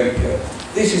Ethiopia.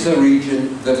 This is a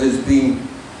region that has been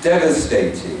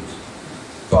devastated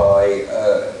by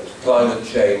climate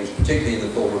change, particularly in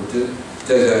the form of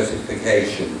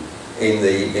desertification in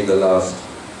the last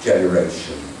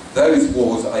generation. Those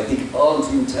wars, I think, aren't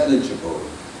intelligible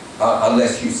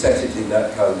unless you set it in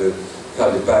that kind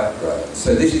of background.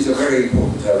 So this is a very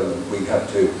important element we have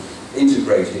to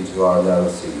integrate into our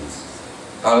analyses.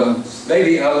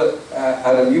 Maybe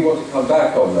Adam, you want to come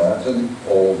back on that,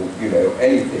 or you know,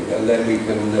 anything, and then we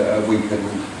can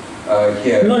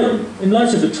hear. In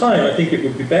light of the time, I think it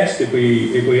would be best if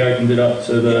we opened it up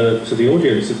to the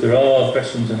audience. If there are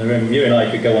questions in the room, you and I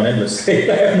could go on endlessly.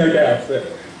 I have no doubt that.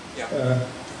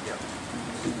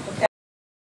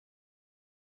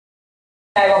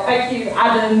 Okay, well, thank you,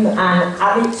 Adam and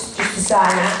Alex, just to say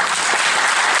that.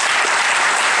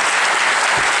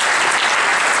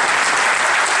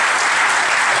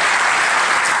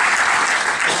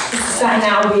 So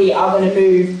now we are going to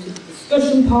move to the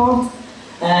discussion part.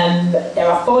 There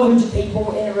are 500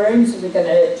 people in the room, so we're going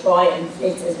to try and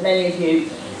fit as many of you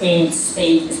in to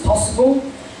speak as possible.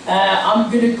 I'm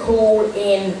going to call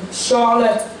in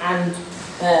Charlotte and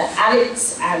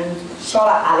Alex,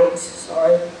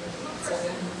 sorry,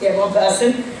 yeah, one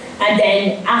person, and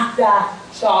then after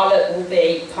Charlotte will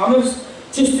be Thomas.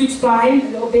 Just to explain a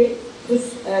little bit,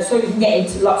 so we can get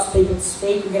into lots of people to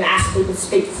speak, we're going to ask people to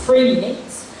speak for 3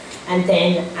 minutes. And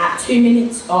then at 2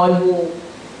 minutes, I will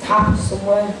tap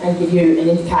somewhere and give you an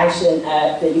indication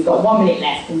that you've got 1 minute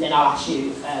left, and then I'll ask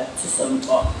you to sum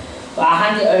up. But I'll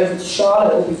hand it over to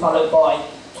Charlotte, it will be followed by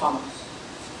Thomas.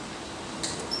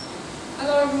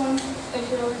 Hello everyone,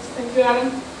 thank you Alex, thank you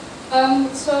Adam.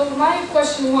 So my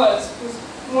question was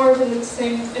more in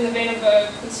the vein of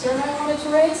a concern I wanted to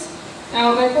raise.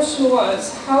 Now my question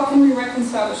was, how can we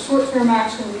reconcile the short-term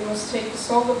action we must take to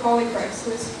solve the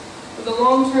polycrisis with the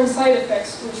long-term side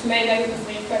effects which may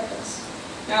negatively affect us?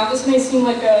 Now, this may seem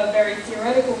like a very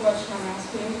theoretical question I'm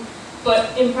asking,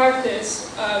 but in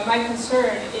practice, my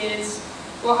concern is,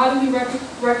 well, how do we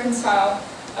reconcile,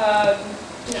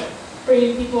 you know,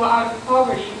 bringing people out of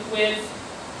poverty with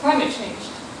climate change?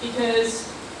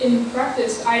 Because in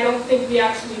practice, I don't think we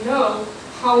actually know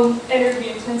how energy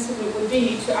intensive it would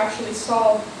be to actually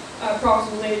solve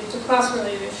problems related to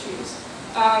class-related issues.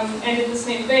 And in the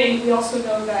same vein, we also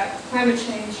know that climate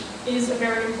change is a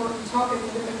very important topic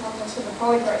within the context of the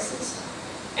polycrisis.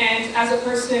 And as a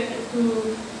person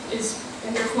who is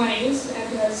in their 20s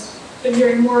and has been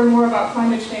hearing more and more about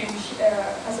climate change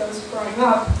as I was growing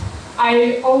up,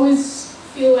 I always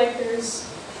feel like there's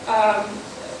a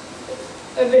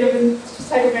bit of a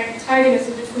type of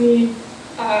antagonism between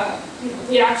you know,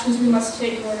 the actions we must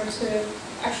take in order to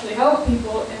actually help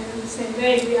people, and in the same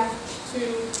vein, we have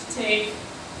to take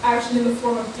action in the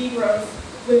form of degrowth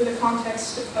with the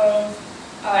context of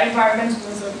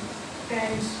environmentalism.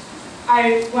 And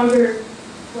I wonder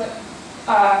what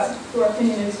your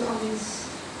opinion is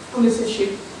on this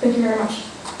issue. Thank you very much.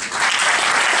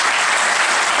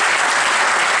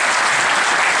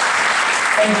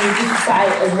 Thank you. Just to say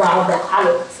as well that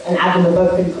Alex and Adam are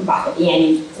both going to come back at the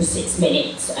end for 6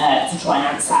 minutes to try and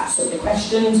answer some of the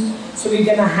questions. So we're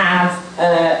going to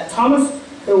have Thomas,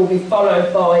 who will be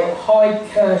followed by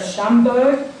Heike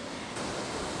Schamberg.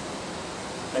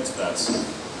 Thanks for that.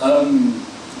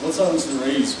 What I wanted to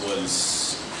raise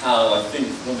was how I think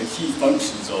one of the key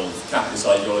functions of capitalist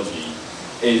ideology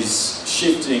is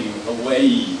shifting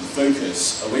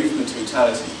focus away from the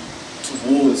totality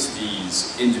towards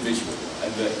these individual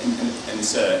and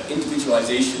this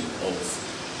individualization of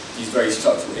these very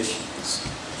structural issues,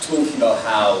 talking about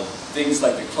how things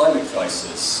like the climate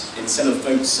crisis, instead of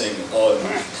focusing on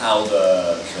how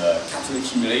the capital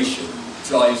accumulation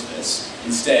drives this,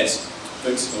 instead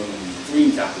focusing on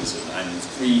green capitalism and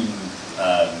green,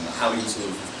 how we sort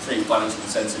of create financial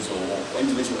incentives or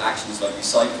individual actions like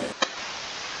recycling.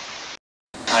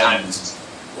 And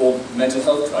or mental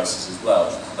health crisis as well,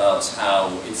 about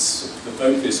how it's the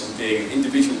focus on being an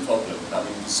individual problem that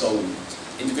will be solved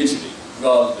individually,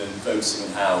 rather than focusing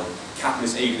on how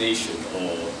capitalist alienation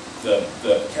or the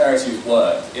precarity of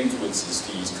work influences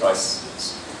these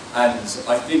crises. And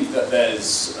I think that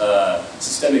there's a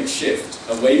systemic shift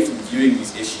away from viewing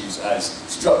these issues as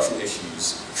structural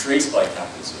issues created by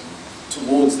capitalism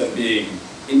towards them being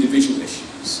individual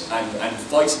issues, and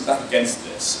fighting back against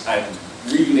this and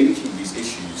relinking these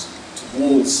issues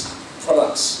towards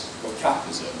products of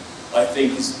capitalism, I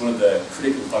think is one of the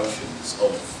critical functions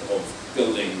of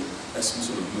building some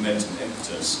sort of momentum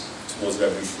impetus towards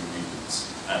revolutionary movements.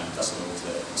 And that's what I want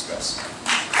to express.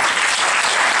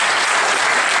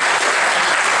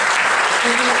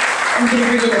 I'm going to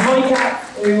bring in Monica,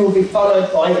 who will be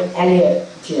followed by Elliot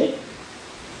J.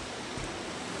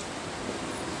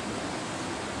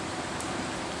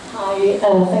 Hi,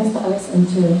 thanks to Alex and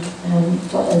to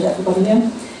Todd and everybody here.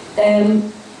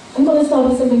 I'm going to start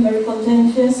with something very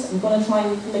contentious. I'm going to try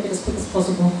and make it as quick as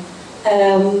possible.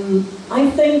 I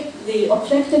think the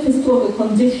objective historical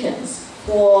conditions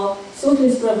for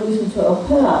socialist revolution to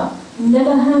occur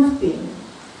never have been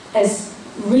as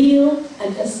real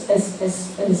and as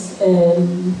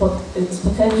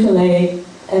potentially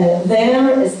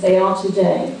there as they are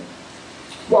today.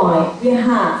 Why? We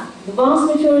have the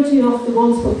vast majority of the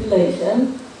world's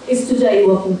population is today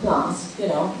working class, they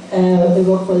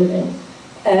work for a living.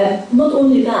 Not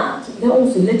only that, they're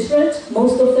also literate,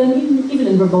 most of them, even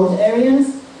in remote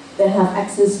areas. They have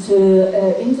access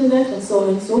to internet and so on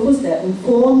and so forth, they're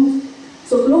informed.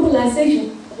 So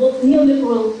globalization, what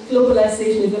neoliberal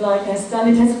globalization, if you like, has done,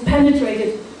 it has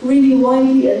penetrated really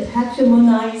widely and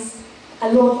hegemonized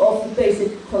a lot of the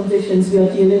basic conditions we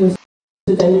are dealing with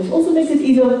today, which also makes it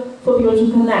easier for people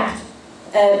to connect.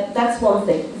 That's one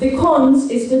thing. The cons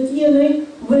is we're dealing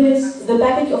with the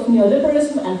baggage of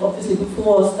neoliberalism, and obviously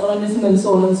before Stalinism and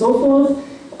so on and so forth,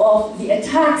 of the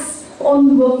attacks on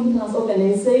the working class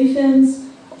organizations,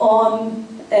 on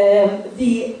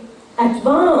the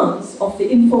advance of the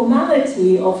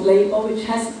informality of labor, which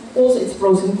has also its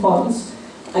pros and cons.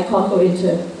 I can't go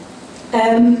into.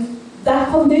 That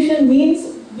condition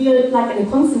means we are like in a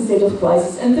constant state of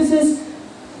crisis, and this is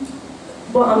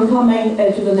well, I'm coming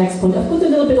to the next point. I've put a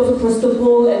little bit of a crystal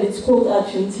ball, and it's called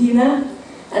Argentina.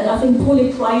 And I think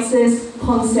polycrisis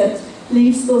concept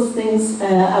leaves those things,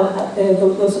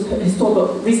 those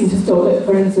recent historical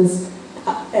occurrences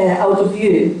out of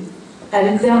view.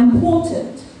 And they're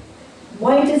important.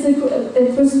 Why it is a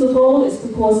crystal ball is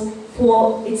because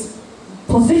for its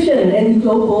position in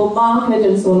global market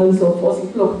and so on and so forth,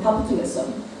 in global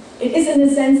capitalism, it is in a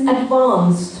sense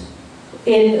advanced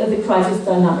in the crisis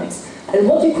dynamics. And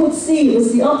what you could see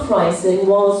with the uprising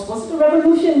was it a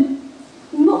revolution?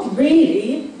 Not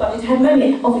really, but it had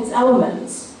many of its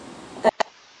elements.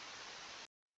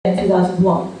 In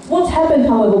 2001. What happened,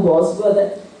 however, was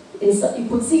that you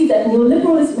could see that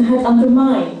neoliberalism had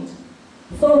undermined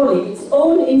thoroughly its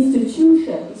own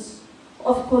institutions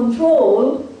of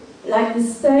control, like the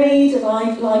state,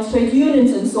 like trade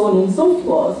unions and so on and so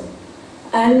forth,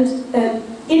 and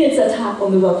in its attack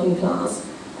on the working class.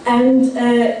 And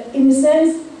in a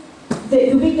sense,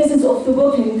 the weaknesses of the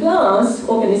working class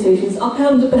organizations are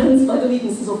counterbalanced by the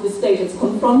weaknesses of the state it's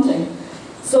confronting.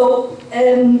 So,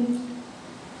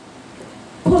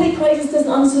 polycrisis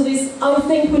doesn't answer this. I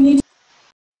think we need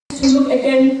to look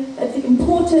again at the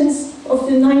importance of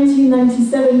the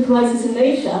 1997 crisis in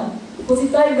Asia, because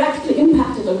it directly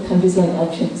impacted on countries like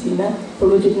Argentina,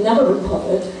 from which it never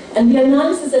recovered. And the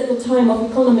analysis at the time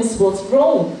of economists was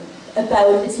wrong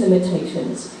about its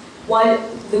limitations. While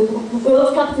the world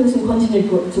of capitalism continued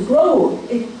to grow,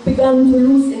 it began to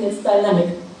lose in its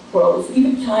dynamic growth,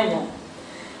 even China.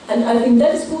 And I think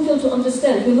that is crucial to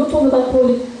understand. We're not talking about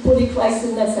polycrisis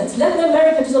in that sense. Latin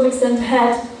America, to some extent,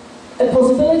 had a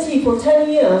possibility for 10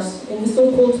 years in the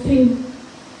so-called pink,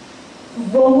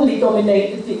 wrongly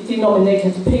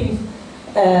denominated pink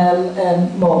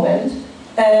moment,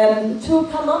 to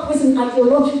come up with an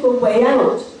ideological way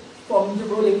out from the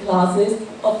ruling classes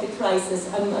of the crisis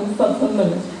and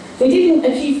fulfillment. They didn't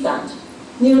achieve that.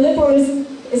 Neoliberalism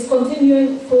is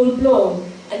continuing full-blown,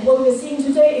 and what we're seeing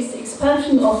today is the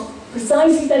expansion of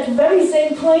precisely that very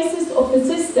same crisis of the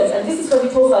system, and this is where we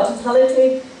talk about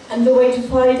totality, and the way to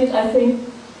fight it, I think,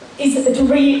 is to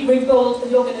rebuild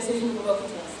the organization of the working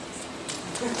class.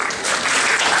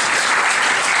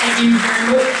 you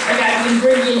very much. Okay, we'll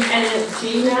bring in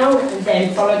LG now, and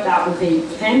then followed that will be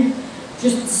Ken.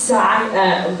 Just to say,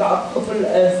 I've got a couple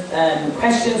of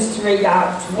questions to read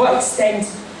out. To what extent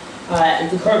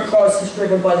is the current crisis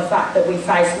driven by the fact that we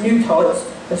face new types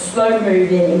of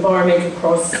slow-moving environmental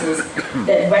crises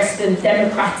that Western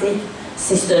democratic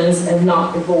systems have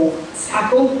not evolved to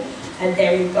tackle? And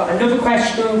then we've got another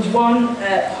question. One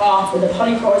part of the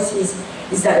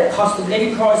Polycrisis is that the cost of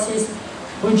living crisis.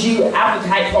 Would you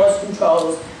advocate price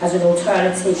controls as an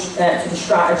alternative to the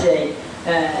strategy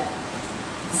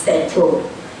central?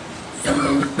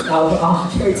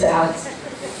 I'll give it to Alex.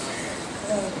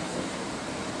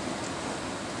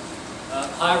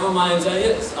 Hi everyone, my name's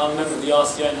Elliot. I'm a member of the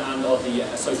RCN and of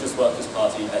the Socialist Workers'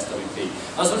 Party, SWP.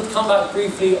 I just wanted to come back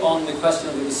briefly on the question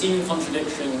of the seeming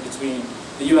contradiction between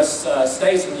the US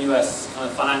state and the US kind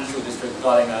of financial district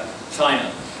regarding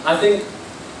China. I think,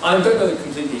 I don't know the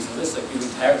complete details of this, like people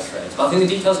compare it trades, but I think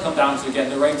the details come down to, again,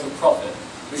 the rate of profit,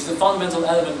 which is a fundamental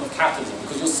element of capitalism,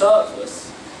 because your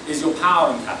surplus is your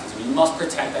power in capitalism. You must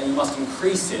protect that, you must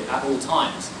increase it at all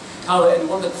times. However, in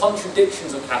one of the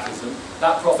contradictions of capitalism,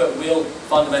 that profit will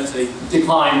fundamentally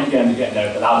decline again,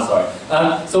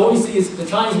 So what we see is the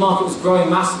Chinese market was growing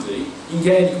massively. You can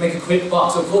get in, you can make a quick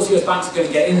buck, so of course US banks are going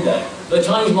to get in there. But the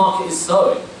Chinese market is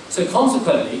slowing. So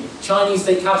consequently, Chinese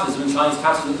state capitalism and Chinese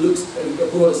capitalism looks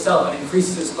abroad itself and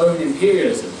increases its own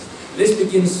imperialism. This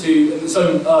begins to, its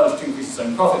own urge to increase its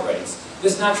own profit rates.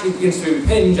 This naturally begins to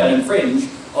impinge and infringe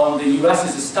on the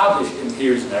US's established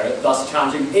imperialism area, thus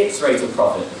challenging its rate of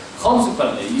profit.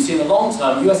 Consequently, you see in the long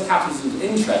term, US capitalism's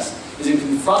interest is in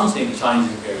confronting Chinese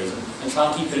imperialism and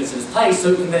trying to keep it in its place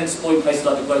so it can then exploit places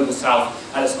like the global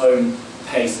south at its own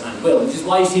pace and will, which is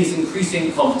why you see this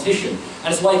increasing competition.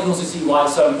 And it's why you can also see why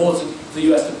it's so important for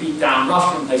the US to beat down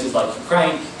Russia in places like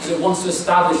Ukraine, because it wants to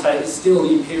establish that it's still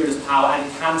the imperialist power and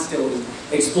it can still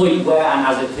exploit where and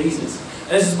as it pleases.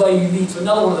 And this is where you lead to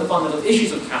another one of the fundamental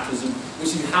issues of capitalism,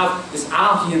 which you have this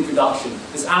anarchy in production,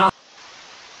 this anarchy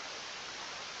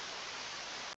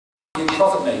in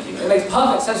profit making. It makes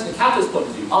perfect sense from the capitalist point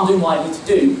of view. I'm doing what I need to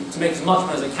do to make as much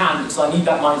money as I can because I need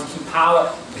that money to keep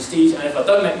power, prestige, and if I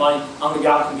don't make money, I'm going to be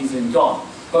out competing and gone.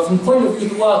 But from the point of view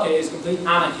of the worker, it is complete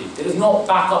anarchy. It does not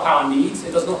back up our needs,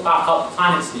 it does not back up the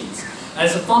planet's needs. And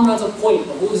it's a fundamental point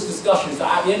of all this discussion is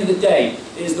that at the end of the day,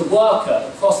 it is the worker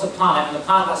across the planet and the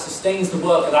planet that sustains the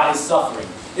worker that is suffering.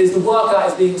 It is the worker that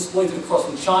is being exploited across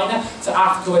from China to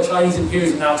Africa where Chinese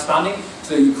imperialism is now expanding,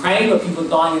 to Ukraine where people are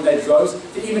dying in their droves,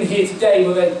 to even here today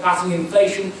where they're battling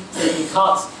inflation, taking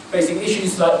cuts, facing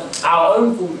issues like our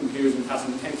own form of imperialism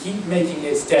and keep making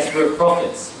its desperate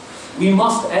profits. We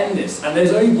must end this, and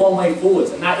there's only one way forward,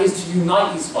 and that is to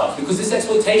unite these fights, because this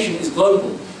exploitation is global,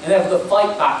 and therefore the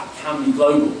fight back can be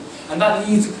global. And that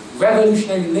needs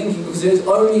revolutionary linking, because it is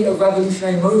only a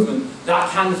revolutionary movement that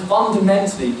can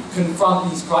fundamentally confront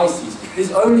these crises. It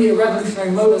is only a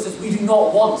revolutionary movement that says we do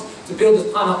not want to build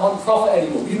this planet on profit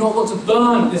anymore. We do not want to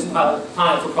burn this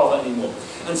planet for profit anymore.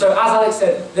 And so, as Alex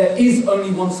said, there is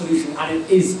only one solution, and it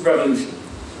is revolution.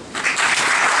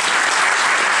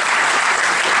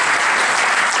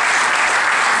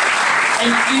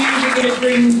 Thank you. We're going to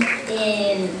bring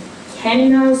in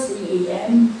Ken now,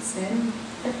 CEM.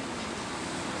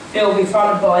 Bill will be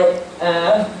followed by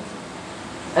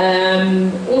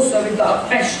also we've got a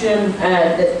question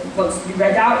that wants to be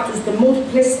read out. Does the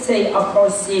multiplicity of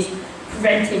crises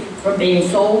prevent it from being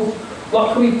solved?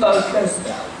 What can we focus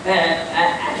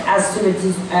as to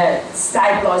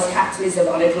stabilise capitalism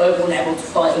on a global level to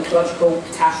fight ecological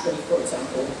catastrophe, for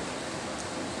example?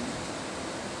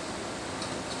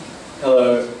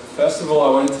 Hello. First of all, I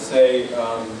wanted to say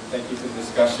thank you for the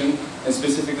discussion, and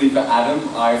specifically for Adam.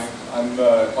 I'm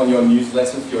on your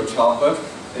newsletter for your chart book.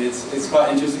 It's quite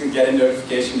interesting to get a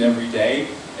notification every day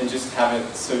and just have it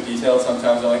so detailed.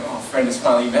 Sometimes I'm like, oh, a friend has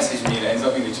finally messaged me and it ends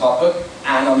up in the chart book,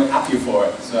 and I'm happy for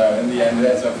it. So in the end,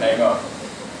 it ends up paying off.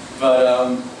 But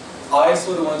I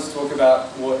sort of wanted to talk about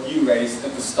what you raised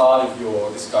at the start of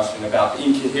your discussion about the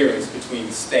incoherence between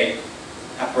the state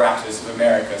apparatus of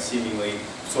America seemingly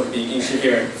sort of being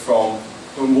incoherent from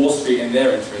Wall Street and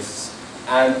their interests.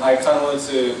 And I kind of wanted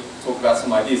to talk about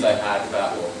some ideas I had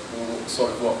about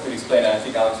sort of what could explain it. I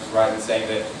think Alex was right in saying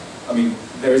that, I mean,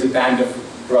 there is a band of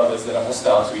brothers that are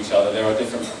hostile to each other. There are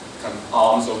different kind of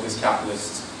arms of this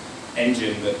capitalist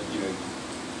engine that, you know,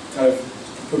 kind of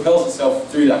propels itself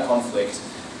through that conflict.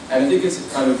 And I think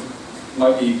it's kind of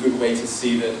might be a good way to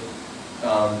see that,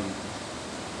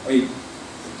 I mean,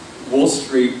 Wall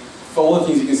Street, for all the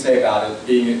things you can say about it,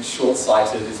 being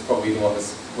short-sighted is probably the one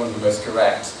that's one of the most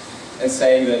correct. And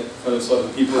saying that for sort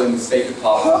of people in the State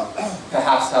Department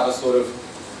perhaps have a sort of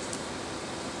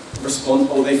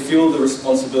or they feel the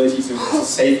responsibility to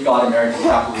safeguard American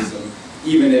capitalism,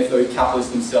 even if those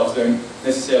capitalists themselves don't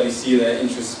necessarily see their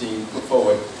interests being put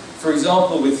forward. For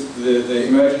example, with the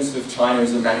emergence of China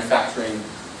as a manufacturing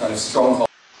kind of stronghold,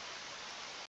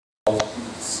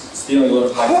 stealing a lot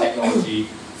of high technology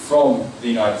from the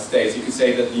United States, you could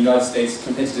say that the United States'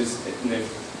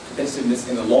 competitiveness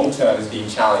in the long term is being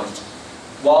challenged.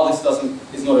 While this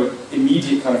is not an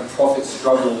immediate kind of profit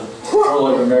struggle for a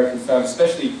lot of American firms,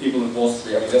 especially people in Wall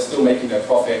Street, I mean, they're still making their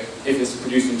profit if it's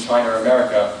produced in China or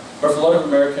America. But for a lot of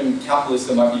American capitalists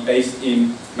that might be based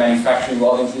in manufacturing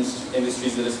or other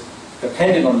industries that is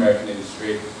dependent on American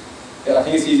industry, I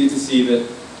think it's easy to see that,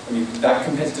 I mean, that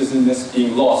competitiveness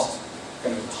being lost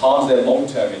kind of harms their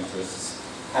long-term interests.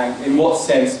 And in what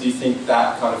sense do you think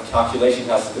that kind of calculation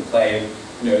has to play in,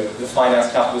 the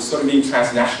finance capitalists sort of being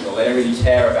transnational? They don't really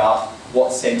care about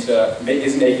what center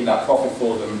is making that profit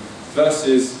for them,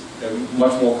 versus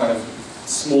much more kind of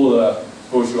smaller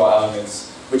bourgeois elements,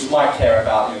 which might care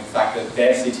about the fact that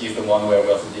their city is the one where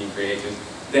wealth is being created,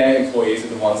 their employees are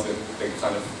the ones that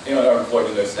kind of are employed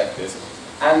in those sectors.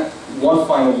 And one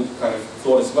final kind of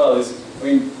thought as well is, I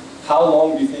mean, how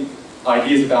long do you think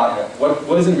ideas about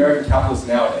what is an American capitalist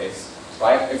nowadays,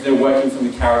 right? If they're working from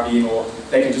the Caribbean, or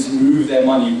they can just move their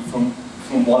money from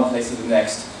one place to the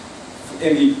next,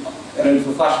 in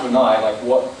the flash of an eye, like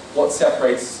what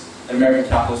separates an American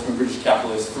capitalist from a British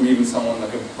capitalist, from even someone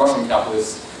like a Russian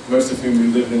capitalist, most of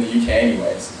whom lived in the UK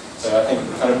anyways. So I think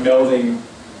kind of melding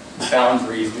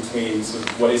boundaries between sort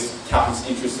of what is capitalist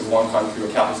interests of one country or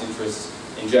capitalist interests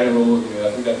in general,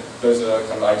 I think that those are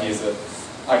kind of ideas that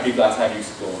I'd be glad to have you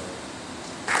explore.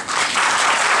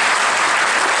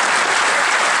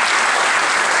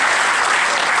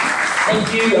 Thank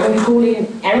you. I'm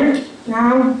calling Eric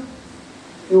now,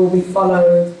 who will be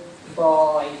followed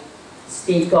by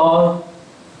Steve Guy.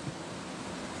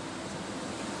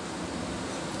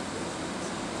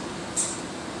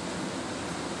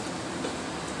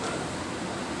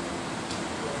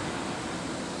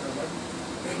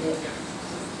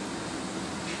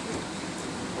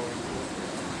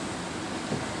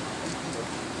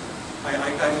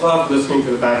 I love listening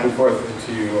to the back and forth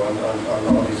to you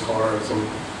on all these horrors and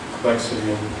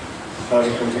complexity and how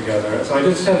they come together. So I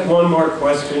just have one more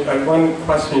question. One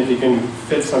question, if you can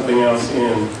fit something else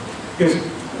in, because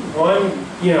one,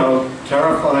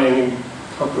 terrifying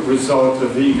result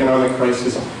of the economic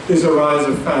crisis is a rise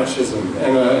of fascism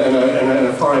and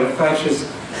a far right fascist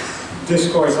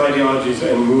discourse, ideologies,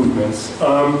 and movements.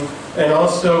 And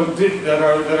also that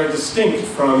are distinct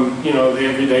from the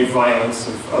everyday violence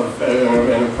and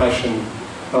oppression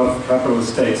of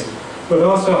capitalist states, but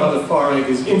also how the far right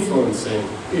is influencing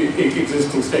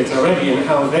existing states already and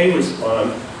how they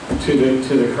respond to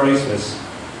the crisis.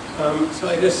 So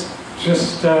I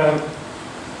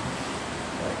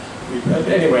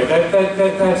anyway,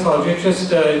 that's all.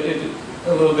 Just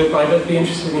a little bit. I'd be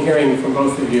interested in hearing from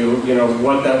both of you,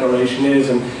 what that relation is,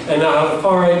 and how the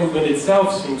far right movement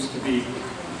itself seems to be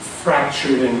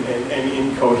fractured and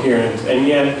incoherent, and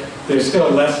yet there's still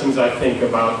lessons, I think,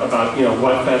 about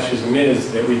what fascism is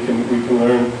that we can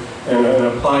learn and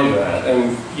apply to that.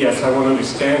 And yes, I won't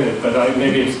understand it, but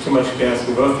maybe it's too much to ask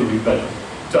from both of you, but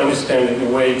to understand it in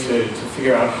a way to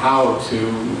figure out how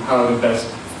to best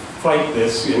fight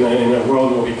this in a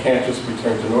world where we can't just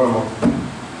return to normal.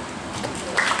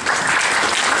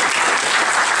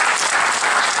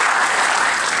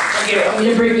 I'm going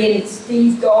to bring in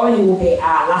Steve Guy, who will be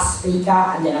our last speaker,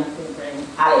 and then I'm going to bring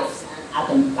Alex and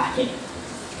Adam back in.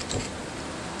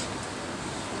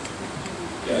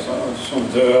 Yes, I just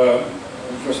wanted to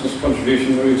address this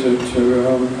contribution really to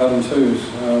Adam Tooze,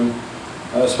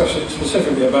 especially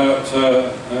specifically about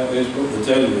his book The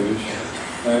Deluge.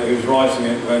 He was writing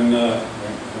it when it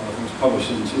was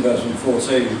published in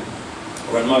 2014,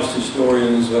 when most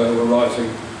historians were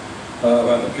writing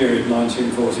about the period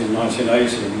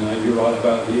 1914-1918. You write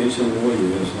about the interwar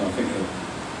years, and I think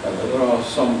that there are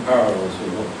some parallels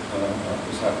with what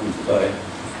is happening today.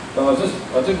 But I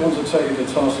did want to take you to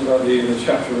task about the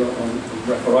chapter on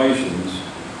reparations,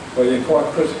 where you're quite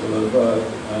critical of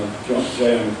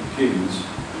J.M. Keynes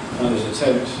and his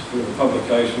attempt with the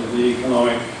publication of the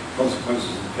economic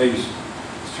consequences of peace to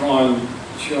try and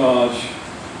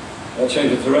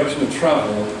change the direction of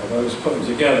travel of those putting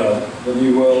together the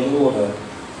New World Order.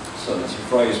 So that's a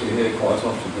phrase we hear quite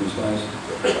often these days.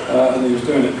 And he was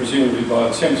doing it presumably by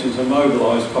attempting to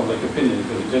mobilise public opinion,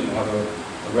 because he didn't have a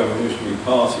revolutionary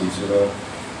party to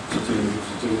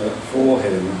do that for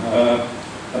him,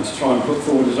 and to try and put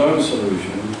forward his own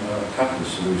solution, a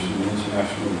capitalist solution, an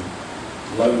international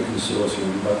loan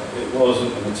consortium. But it was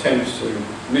an attempt to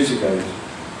mitigate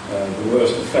the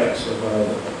worst effects of what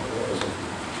was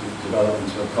developed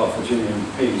into a Carthaginian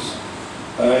peace.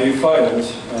 He failed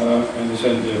in this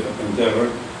endeavour,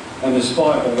 and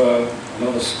despite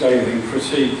another scathing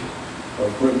critique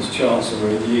of Britain's Chancellor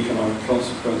in the economic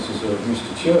consequences of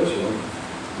Mr. Churchill,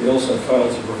 he also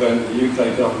failed to prevent the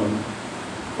UK government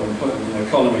from putting the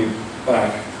economy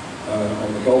back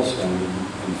on the gold standard,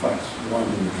 in fact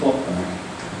winding the clock back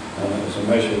as a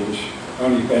measure which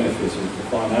only benefited the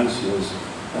financiers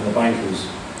and the bankers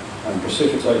and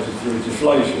precipitated through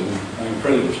deflation and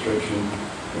credit restriction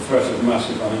the threat of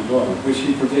massive unemployment, which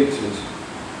he predicted,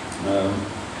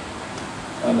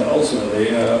 and ultimately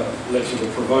led to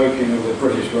the provoking of the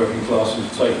British working class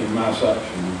into taking mass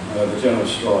action, the general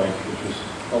strike, which was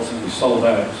ultimately sold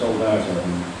out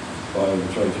by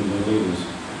the trade union leaders.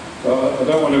 So I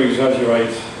don't want to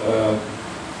exaggerate or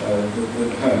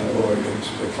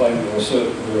claim that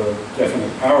there are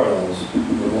definite parallels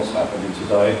with what's happening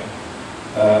today.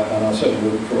 And I certainly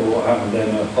wouldn't call what happened then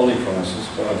a polycrisis,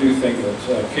 but I do think that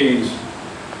Keynes,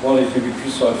 while he can be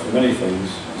criticised for many things,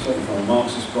 certainly from a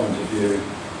Marxist point of view,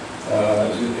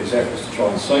 his efforts to try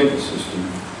and save the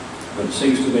system, but it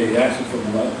seems to be he acted from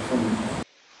a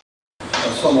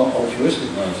somewhat altruistic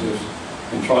motives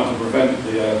in trying to prevent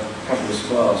the capitalist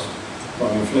class from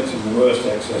inflicting the worst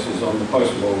excesses on the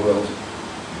post-war world.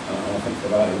 And I think for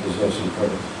that he deserves some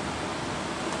credit.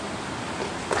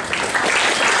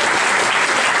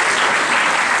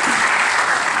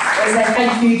 So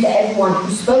thank you to everyone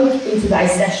who spoke in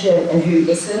today's session and who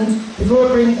listened. Before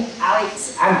I bring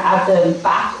Alex and Adam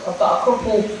back, I've got a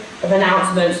couple of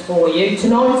announcements for you.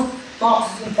 Tonight,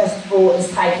 Marxism Festival is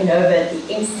taking over the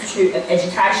Institute of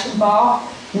Education bar,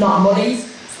 not Money's.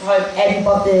 So I hope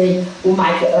everybody will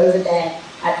make it over there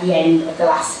at the end of the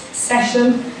last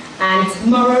session. And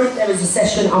tomorrow there is a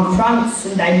session on France,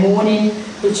 Sunday morning,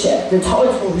 which the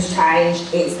title has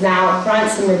changed. It's now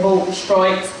France and Revolt,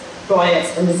 Strikes,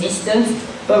 Riots and Resistance,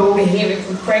 but we'll be hearing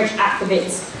from French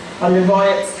activists on the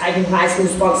riots taking place in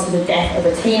response to the death of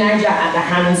a teenager at the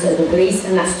hands of the police,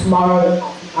 and that's tomorrow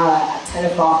at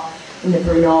 10 o'clock in the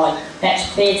Brunei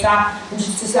Lecture Theatre. And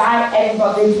just to say,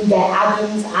 everybody can get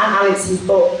Adam's and Alex's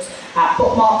books at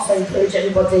Bookmarks, so I encourage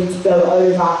everybody to go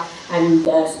over and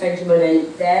spend your money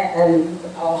there, and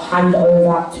I'll hand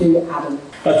over to Adam.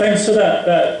 Thanks for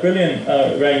that brilliant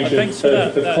range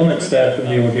of comments there from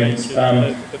the audience.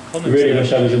 Really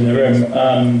wish I was in the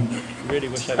room. I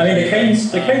mean,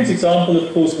 the Keynes example,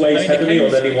 of course, weighs heavily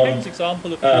on anyone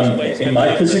in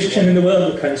my position in the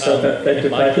world, the kind of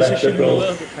self-identified left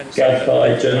liberal,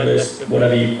 gadfly, journalist,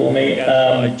 whatever you call me. You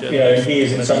know, he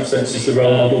is in some senses the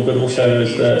role model, but also,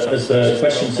 as the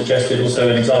question suggested, also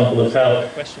an example of how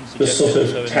the sort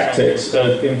of tactics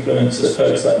of influence that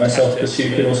folks like myself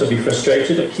pursue can also be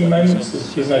frustrated at key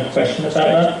moments. There's no question about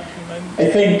that. I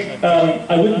think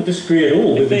I wouldn't disagree at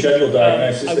all with the general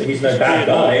diagnosis that he's no bad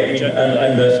guy. I mean,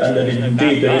 and that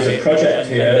indeed there is a project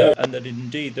here. And that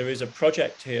indeed there is a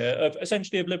project here of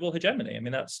essentially of liberal hegemony. I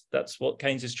mean, that's what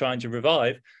Keynes is trying to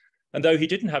revive. And though he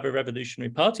didn't have a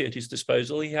revolutionary party at his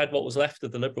disposal, he had what was left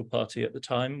of the Liberal Party at the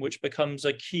time, which becomes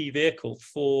a key vehicle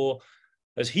for,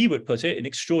 as he would put it, in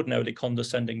extraordinarily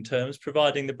condescending terms,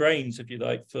 providing the brains, if you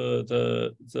like, for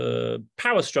the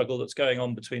power struggle that's going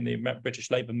on between the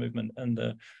British Labour movement and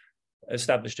the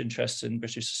established interests in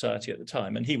British society at the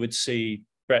time. And he would see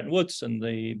Bretton Woods and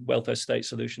the welfare state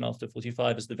solution after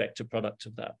 45 as the vector product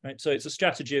of that, right? So it's a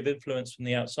strategy of influence from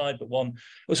the outside, but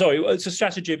it's a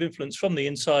strategy of influence from the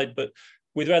inside, but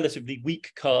with relatively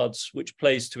weak cards, which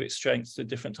plays to its strengths to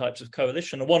different types of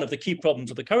coalition. And one of the key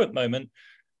problems of the current moment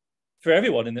for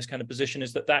everyone in this kind of position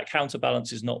is that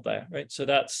counterbalance is not there, right? So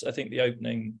that's, I think, the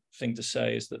opening thing to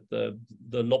say is that the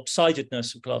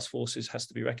lopsidedness of class forces has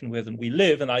to be reckoned with, and we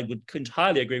live, and I would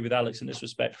entirely agree with Alex in this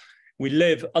respect, we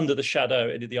live under the shadow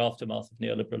in the aftermath of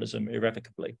neoliberalism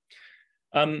irrevocably.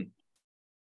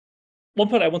 One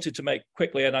point I wanted to make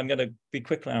quickly, and I'm going to be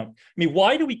quick now. I mean,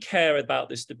 why do we care about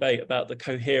this debate about the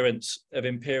coherence of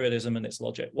imperialism and its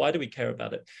logic? Why do we care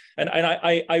about it? And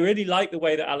I really like the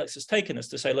way that Alex has taken us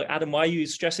to say, look, Adam, why are you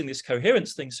stressing this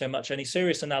coherence thing so much? Any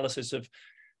serious analysis of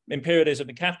imperialism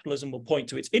and capitalism will point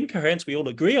to its incoherence. We all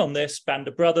agree on this. Band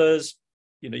of Brothers,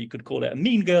 you know, you could call it a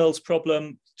Mean Girls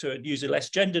problem, to use a less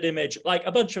gendered image, like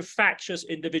a bunch of factious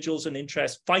individuals and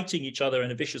interests fighting each other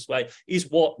in a vicious way is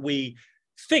what we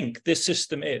think this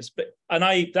system is.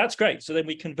 That's great. So then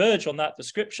we converge on that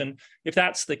description. If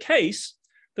that's the case,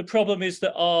 The problem is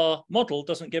that our model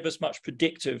doesn't give us much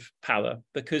predictive power,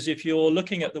 because if you're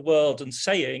looking at the world and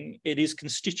saying it is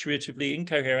constitutively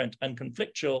incoherent and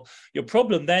conflictual, your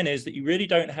problem then is that you really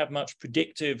don't have much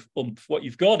predictive oomph. What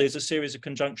you've got is a series of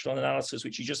conjunctional analysis,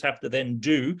 which you just have to then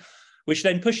do, which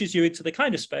then pushes you into the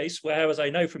kind of space where, as I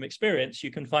know from experience,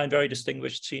 you can find very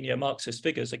distinguished senior Marxist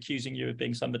figures accusing you of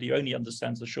being somebody who only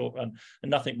understands the short run and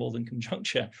nothing more than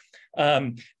conjuncture.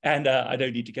 I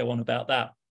don't need to go on about that.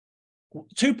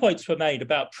 2 points were made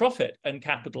about profit and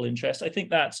capital interest. I think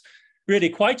that's really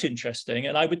quite interesting.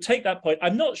 And I would take that point.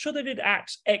 I'm not sure that it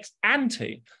acts ex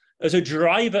ante as a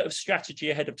driver of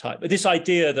strategy ahead of time. But this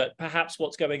idea that perhaps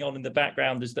what's going on in the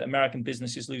background is that American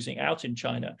business is losing out in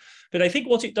China. But I think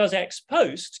what it does ex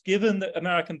post, given that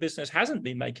American business hasn't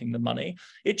been making the money,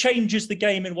 it changes the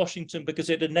game in Washington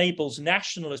because it enables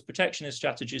nationalist protectionist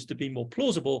strategies to be more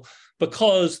plausible,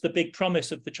 because the big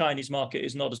promise of the Chinese market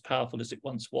is not as powerful as it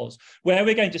once was. Where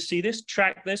we're going to see this,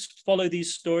 track this, follow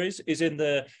these stories is in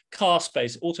the car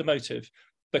space, automotive,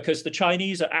 because the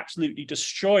Chinese are absolutely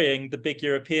destroying the big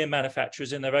European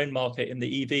manufacturers in their own market in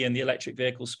the EV and the electric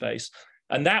vehicle space.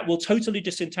 And that will totally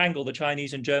disentangle the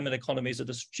Chinese and German economies at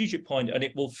a strategic point, and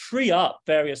it will free up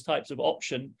various types of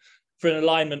option for an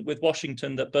alignment with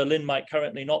Washington that Berlin might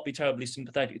currently not be terribly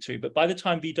sympathetic to. But by the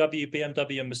time VW,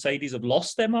 BMW, and Mercedes have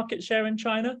lost their market share in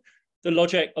China, the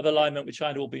logic of alignment with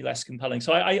China will be less compelling.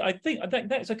 So I think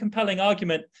that's a compelling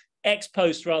argument ex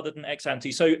post rather than ex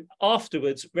ante. So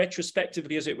afterwards,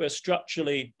 retrospectively, as it were,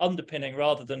 structurally underpinning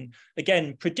rather than,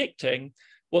 again, predicting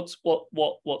what's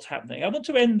happening. I want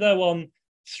to end, though, on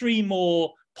 3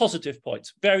 more positive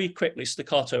points, very quickly,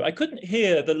 staccato. I couldn't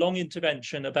hear the long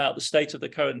intervention about the state of the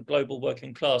current global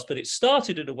working class, but it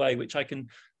started in a way which I can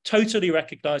totally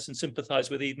recognize and sympathize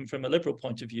with, even from a liberal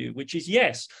point of view, which is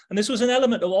yes. And this was an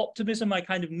element of optimism I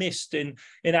kind of missed in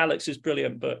Alex's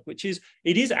brilliant book, which is,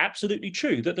 it is absolutely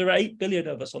true that there are 8 billion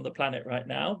of us on the planet right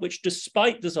now, which,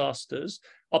 despite disasters,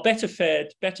 are better fed,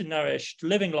 better nourished,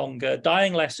 living longer,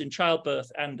 dying less in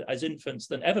childbirth and as infants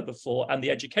than ever before. And the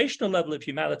educational level of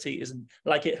humanity is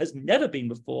like it has never been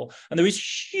before. And there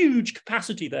is huge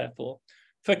capacity, therefore,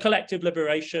 for collective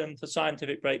liberation, for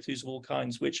scientific breakthroughs of all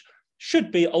kinds, which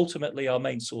should be ultimately our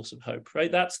main source of hope,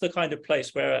 right? That's the kind of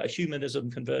place where a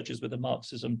humanism converges with a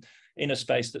Marxism in a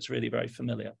space that's really very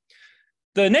familiar.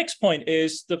 The next point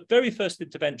is the very first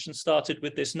intervention started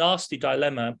with this nasty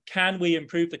dilemma: can we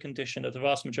improve the condition of the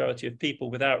vast majority of people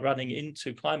without running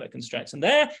into climate constraints? And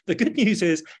there, the good news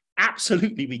is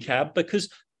absolutely we can,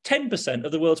 because 10%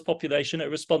 of the world's population are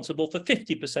responsible for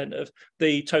 50% of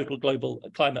the total global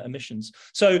climate emissions.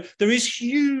 So there is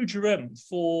huge room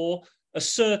for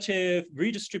assertive,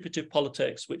 redistributive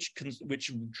politics, which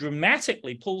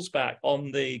dramatically pulls back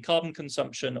on the carbon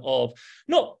consumption of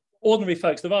not ordinary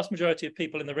folks. The vast majority of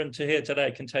people in the room here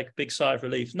today can take a big sigh of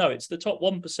relief. No, it's the top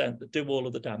 1% that do all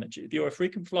of the damage. If you're a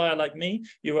frequent flyer like me,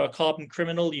 you are a carbon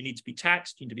criminal. You need to be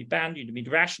taxed, you need to be banned, you need to be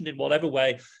rationed in whatever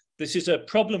way. This is a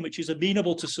problem which is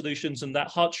amenable to solutions, and that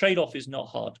hard trade-off is not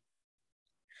hard.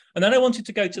 And then I wanted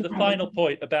to go to the final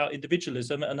point about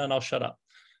individualism, and then I'll shut up.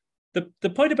 The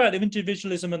point about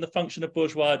individualism and the function of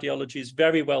bourgeois ideology is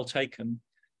very well taken.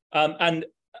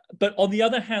 But on the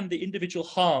other hand, the individual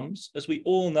harms, as we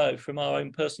all know from our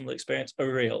own personal experience,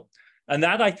 are real. And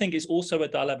that, I think, is also a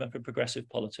dilemma for progressive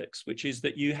politics, which is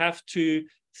that you have to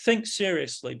think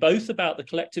seriously, both about the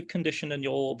collective condition and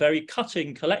your very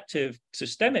cutting collective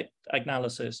systemic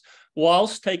analysis,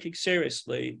 whilst taking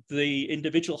seriously the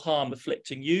individual harm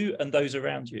afflicting you and those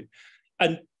around you.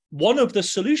 And one of the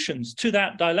solutions to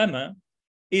that dilemma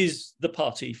is the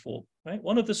party form, right?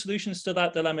 One of the solutions to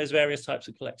that dilemma is various types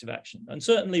of collective action. And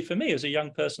certainly for me as a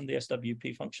young person, the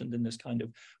SWP functioned in this kind of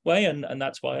way. And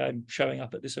that's why I'm showing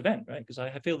up at this event, right? Because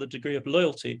I feel the degree of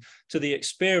loyalty to the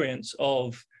experience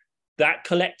of that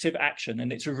collective action.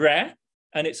 And it's rare,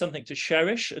 and it's something to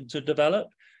cherish and to develop.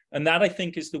 And that, I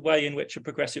think, is the way in which a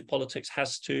progressive politics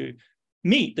has to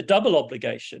meet the double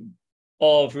obligation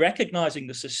of recognizing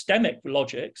the systemic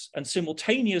logics and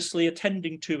simultaneously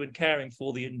attending to and caring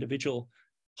for the individual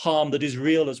harm that is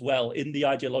real as well in the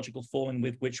ideological form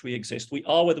with which we exist. We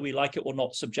are, whether we like it or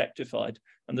not, subjectified,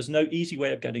 and there's no easy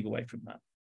way of getting away from that.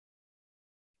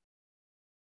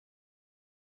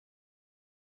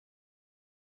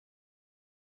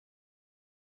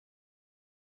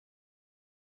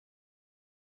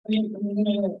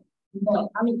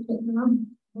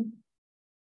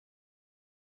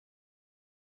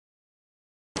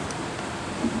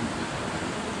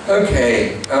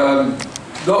 Okay,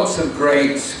 lots of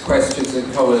great questions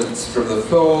and comments from the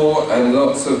floor, and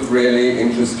lots of really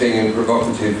interesting and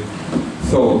provocative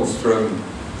thoughts from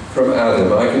from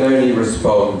Adam. I can only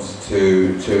respond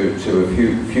to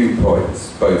a few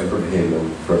points, both from him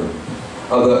and from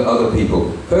other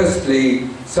people. Firstly,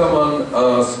 someone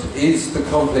asked, is the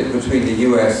conflict between the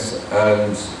US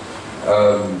and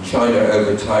China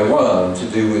over Taiwan to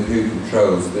do with who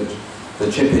controls the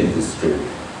chip industry?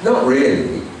 Not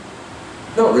really.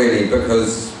 Not really,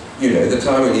 because, you know, the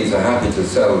Taiwanese are happy to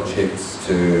sell chips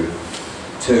to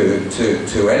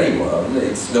anyone.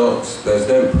 It's not, there's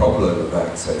no problem of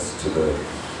access to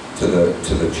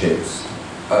the chips.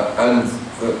 And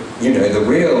you know, the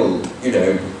real, you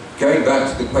know, going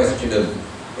back to the question of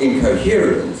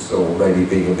incoherence, or maybe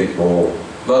being a bit more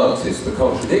Marxist, the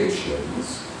contradiction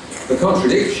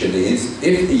is,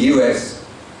 if the US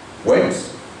went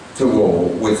to war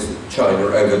with China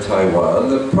over Taiwan,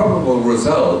 the probable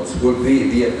result would be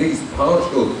the at least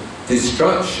partial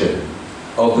destruction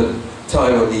of the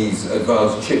Taiwanese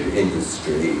advanced chip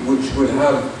industry, which would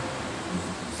have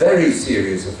very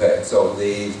serious effects on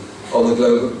the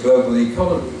global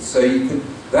economy. So you could,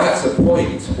 that's a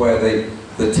point where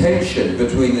the tension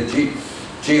between the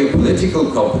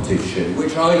geopolitical competition,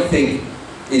 which I think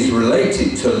is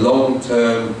related to the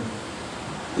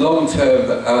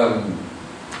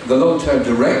long-term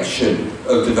direction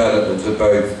of development of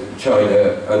both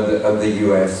China and the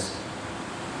US,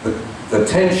 the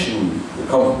tension, the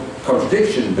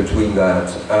contradiction between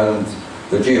that and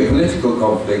the geopolitical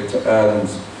conflict and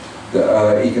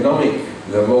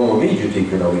the more immediate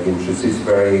economic interest is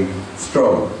very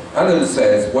strong. Adam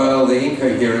says, well, the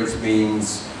incoherence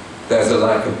means there's a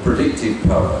lack of predictive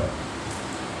power.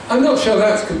 I'm not sure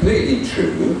that's completely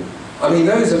true. I mean,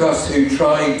 those of us who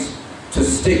tried to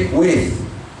stick with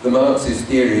the Marxist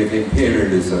theory of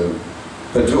imperialism,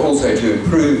 but also to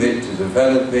improve it, to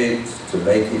develop it, to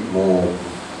make it more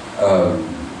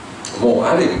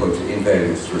adequate in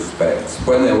various respects.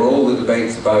 When there were all the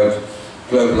debates about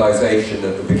globalization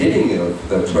at the beginning of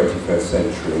the 21st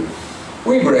century,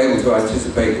 we were able to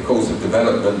anticipate the course of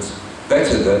development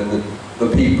better than the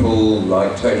people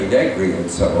like Tony Negri and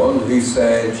so on, who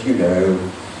said, you know,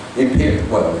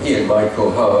 well, he and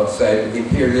Michael Hart said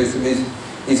imperialism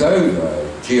is over,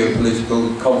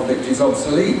 geopolitical conflict is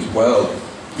obsolete. Well,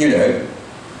 you know,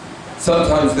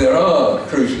 sometimes there are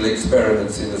crucial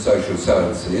experiments in the social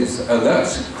sciences, and that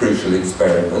crucial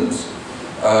experiment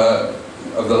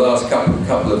of the last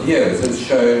couple of years has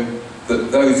shown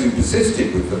that those who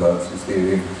persisted with the Marxist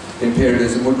theory of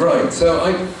imperialism were right. So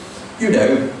you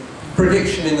know,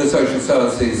 prediction in the social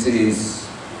sciences is,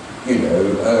 you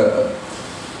know,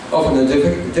 often a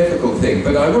difficult thing,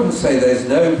 but I wouldn't say there's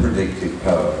no predictive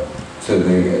power to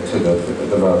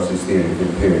the Marxist theory of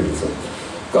imperialism.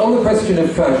 On the question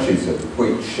of fascism,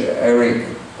 which Eric,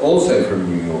 also from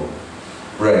New York,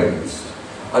 raised,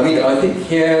 I mean, I think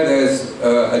here there's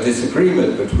a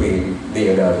disagreement between me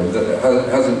and Adam that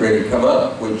hasn't really come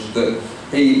up, which that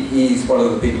he's one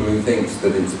of the people who thinks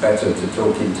that it's better to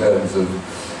talk in terms of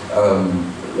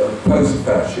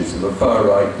post-fascism, of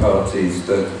far-right parties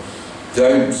that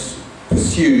don't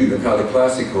pursue the kind of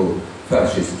classical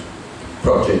fascist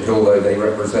project, although they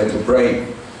represent a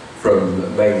break from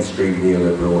mainstream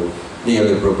neoliberal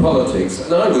politics.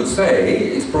 And I would say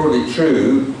it's broadly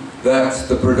true that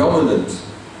the predominant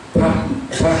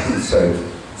pattern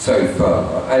so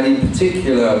far, and in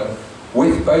particular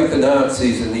with both the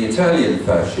Nazis and the Italian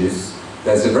fascists,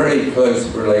 there's a very close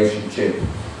relationship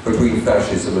between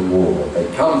fascism and war. They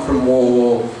come from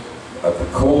war. At the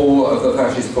core of the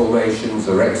fascist formations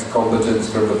are ex-combatants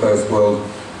from the First World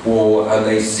War, and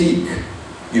they seek,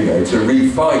 you know, to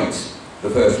refight the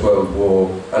First World War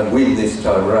and win this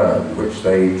time round, which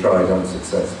they tried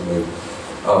unsuccessfully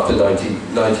after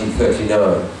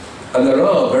 1939. And there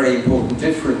are very important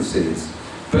differences,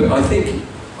 but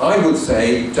I would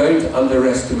say, don't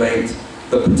underestimate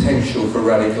the potential for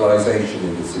radicalization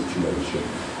in the situation.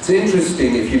 It's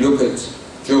interesting if you look at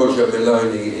Giorgia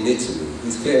Meloni in Italy,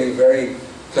 who's clearly a very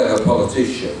clever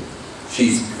politician.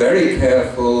 She's very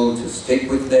careful to stick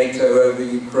with NATO over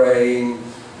Ukraine,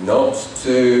 not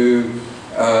to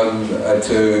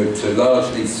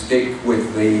largely stick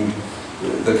with the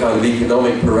kind of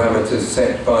economic parameters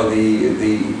set by the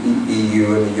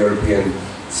EU and the European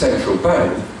Central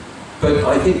Bank. But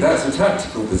I think that's a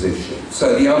tactical position.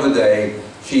 So the other day,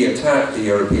 she attacked the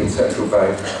European Central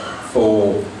Bank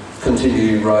for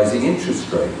continually rising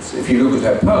interest rates. If you look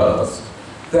at her past,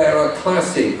 there are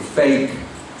classic, fake,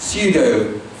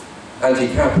 pseudo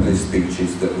anti-capitalist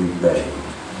speeches that we've made.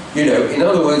 You know, in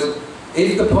other words,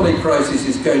 if the polycrisis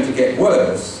is going to get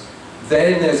worse,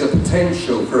 then there's a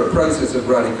potential for a process of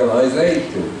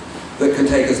radicalization that can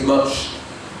take us much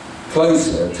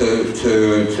closer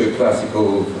to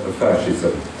classical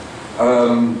fascism.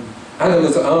 Adam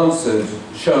has answered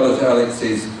Charlotte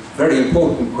Alex's very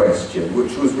important question,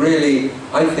 which was really,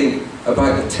 I think,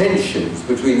 about the tensions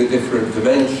between the different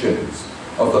dimensions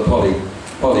of the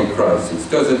polycrisis.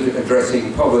 Does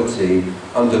addressing poverty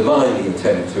undermine the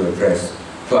attempt to address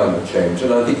climate change?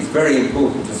 And I think it's very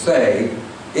important to say,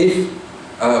 if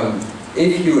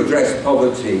you address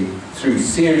poverty through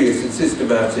serious and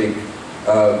systematic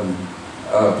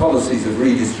policies of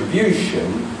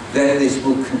redistribution, then this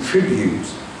will contribute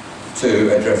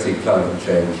to addressing climate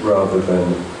change rather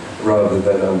than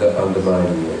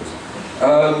undermining it.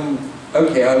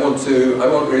 Okay, I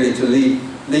want really to leave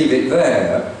it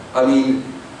there. I mean,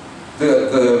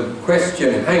 the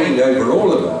question hanging over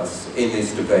all of us in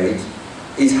this debate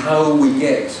is how we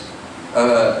get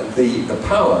the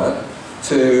power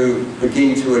to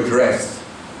begin to address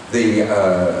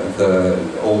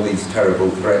all these terrible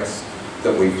threats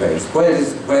that we face.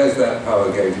 Where's that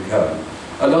power going to come?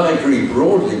 And I agree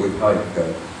broadly with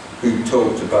Heike, who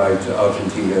talked about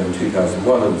Argentina in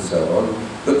 2001 and so on,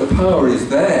 that the power is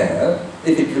there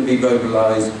if it can be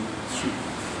mobilized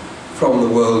from the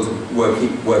world's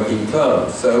working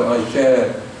class. So I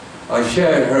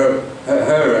share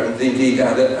her and indeed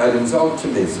Adam's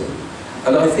optimism.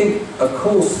 And I think, of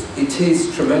course, it is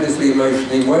tremendously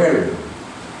emotionally wearing,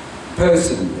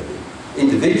 personally,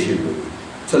 individually,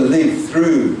 to live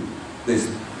through this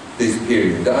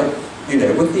period.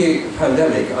 With the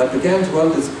pandemic, I began to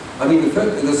understand. I mean,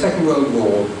 the Second World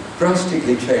War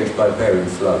drastically changed my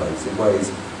parents' lives in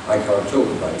ways I can't talk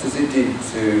about, as it did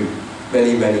to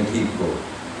many, many people.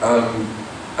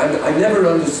 And I never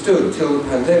understood, till the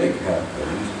pandemic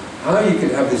happened, how you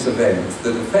could have this event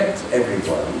that affects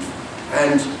everyone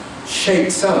and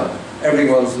shakes up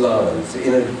everyone's lives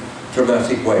in a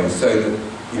dramatic way, so that,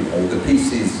 the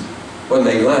pieces, when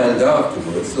they land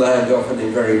afterwards, land often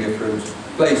in very different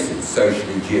places,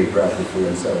 socially, geographically,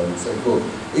 and so on and so forth.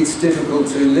 It's difficult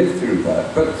to live through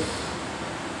that, but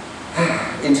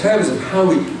in terms of how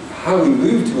we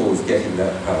move towards getting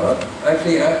that power,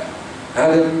 actually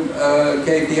Adam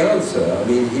gave the answer. I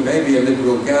mean, he may be a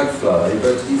liberal gadfly,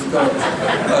 but he's got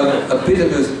a bit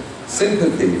of a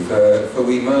sympathy for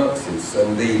we Marxists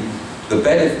and the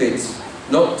benefits,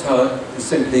 not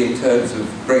simply in terms of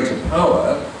greater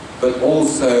power, but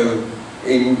also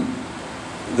in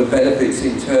the benefits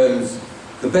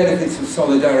of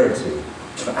solidarity,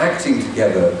 of acting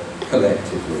together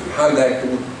collectively, how that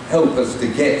can help us to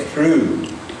get through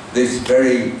this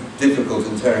very difficult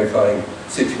and terrifying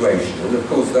situation. And of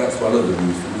course that's one of the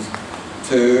reasons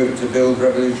to build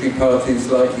revolutionary parties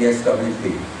like the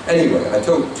SWP. Anyway, I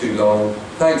talked too long.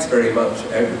 Thanks very much,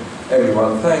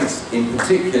 everyone. Thanks in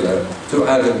particular to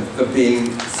Adam for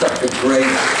being such a great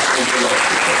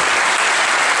interlocutor.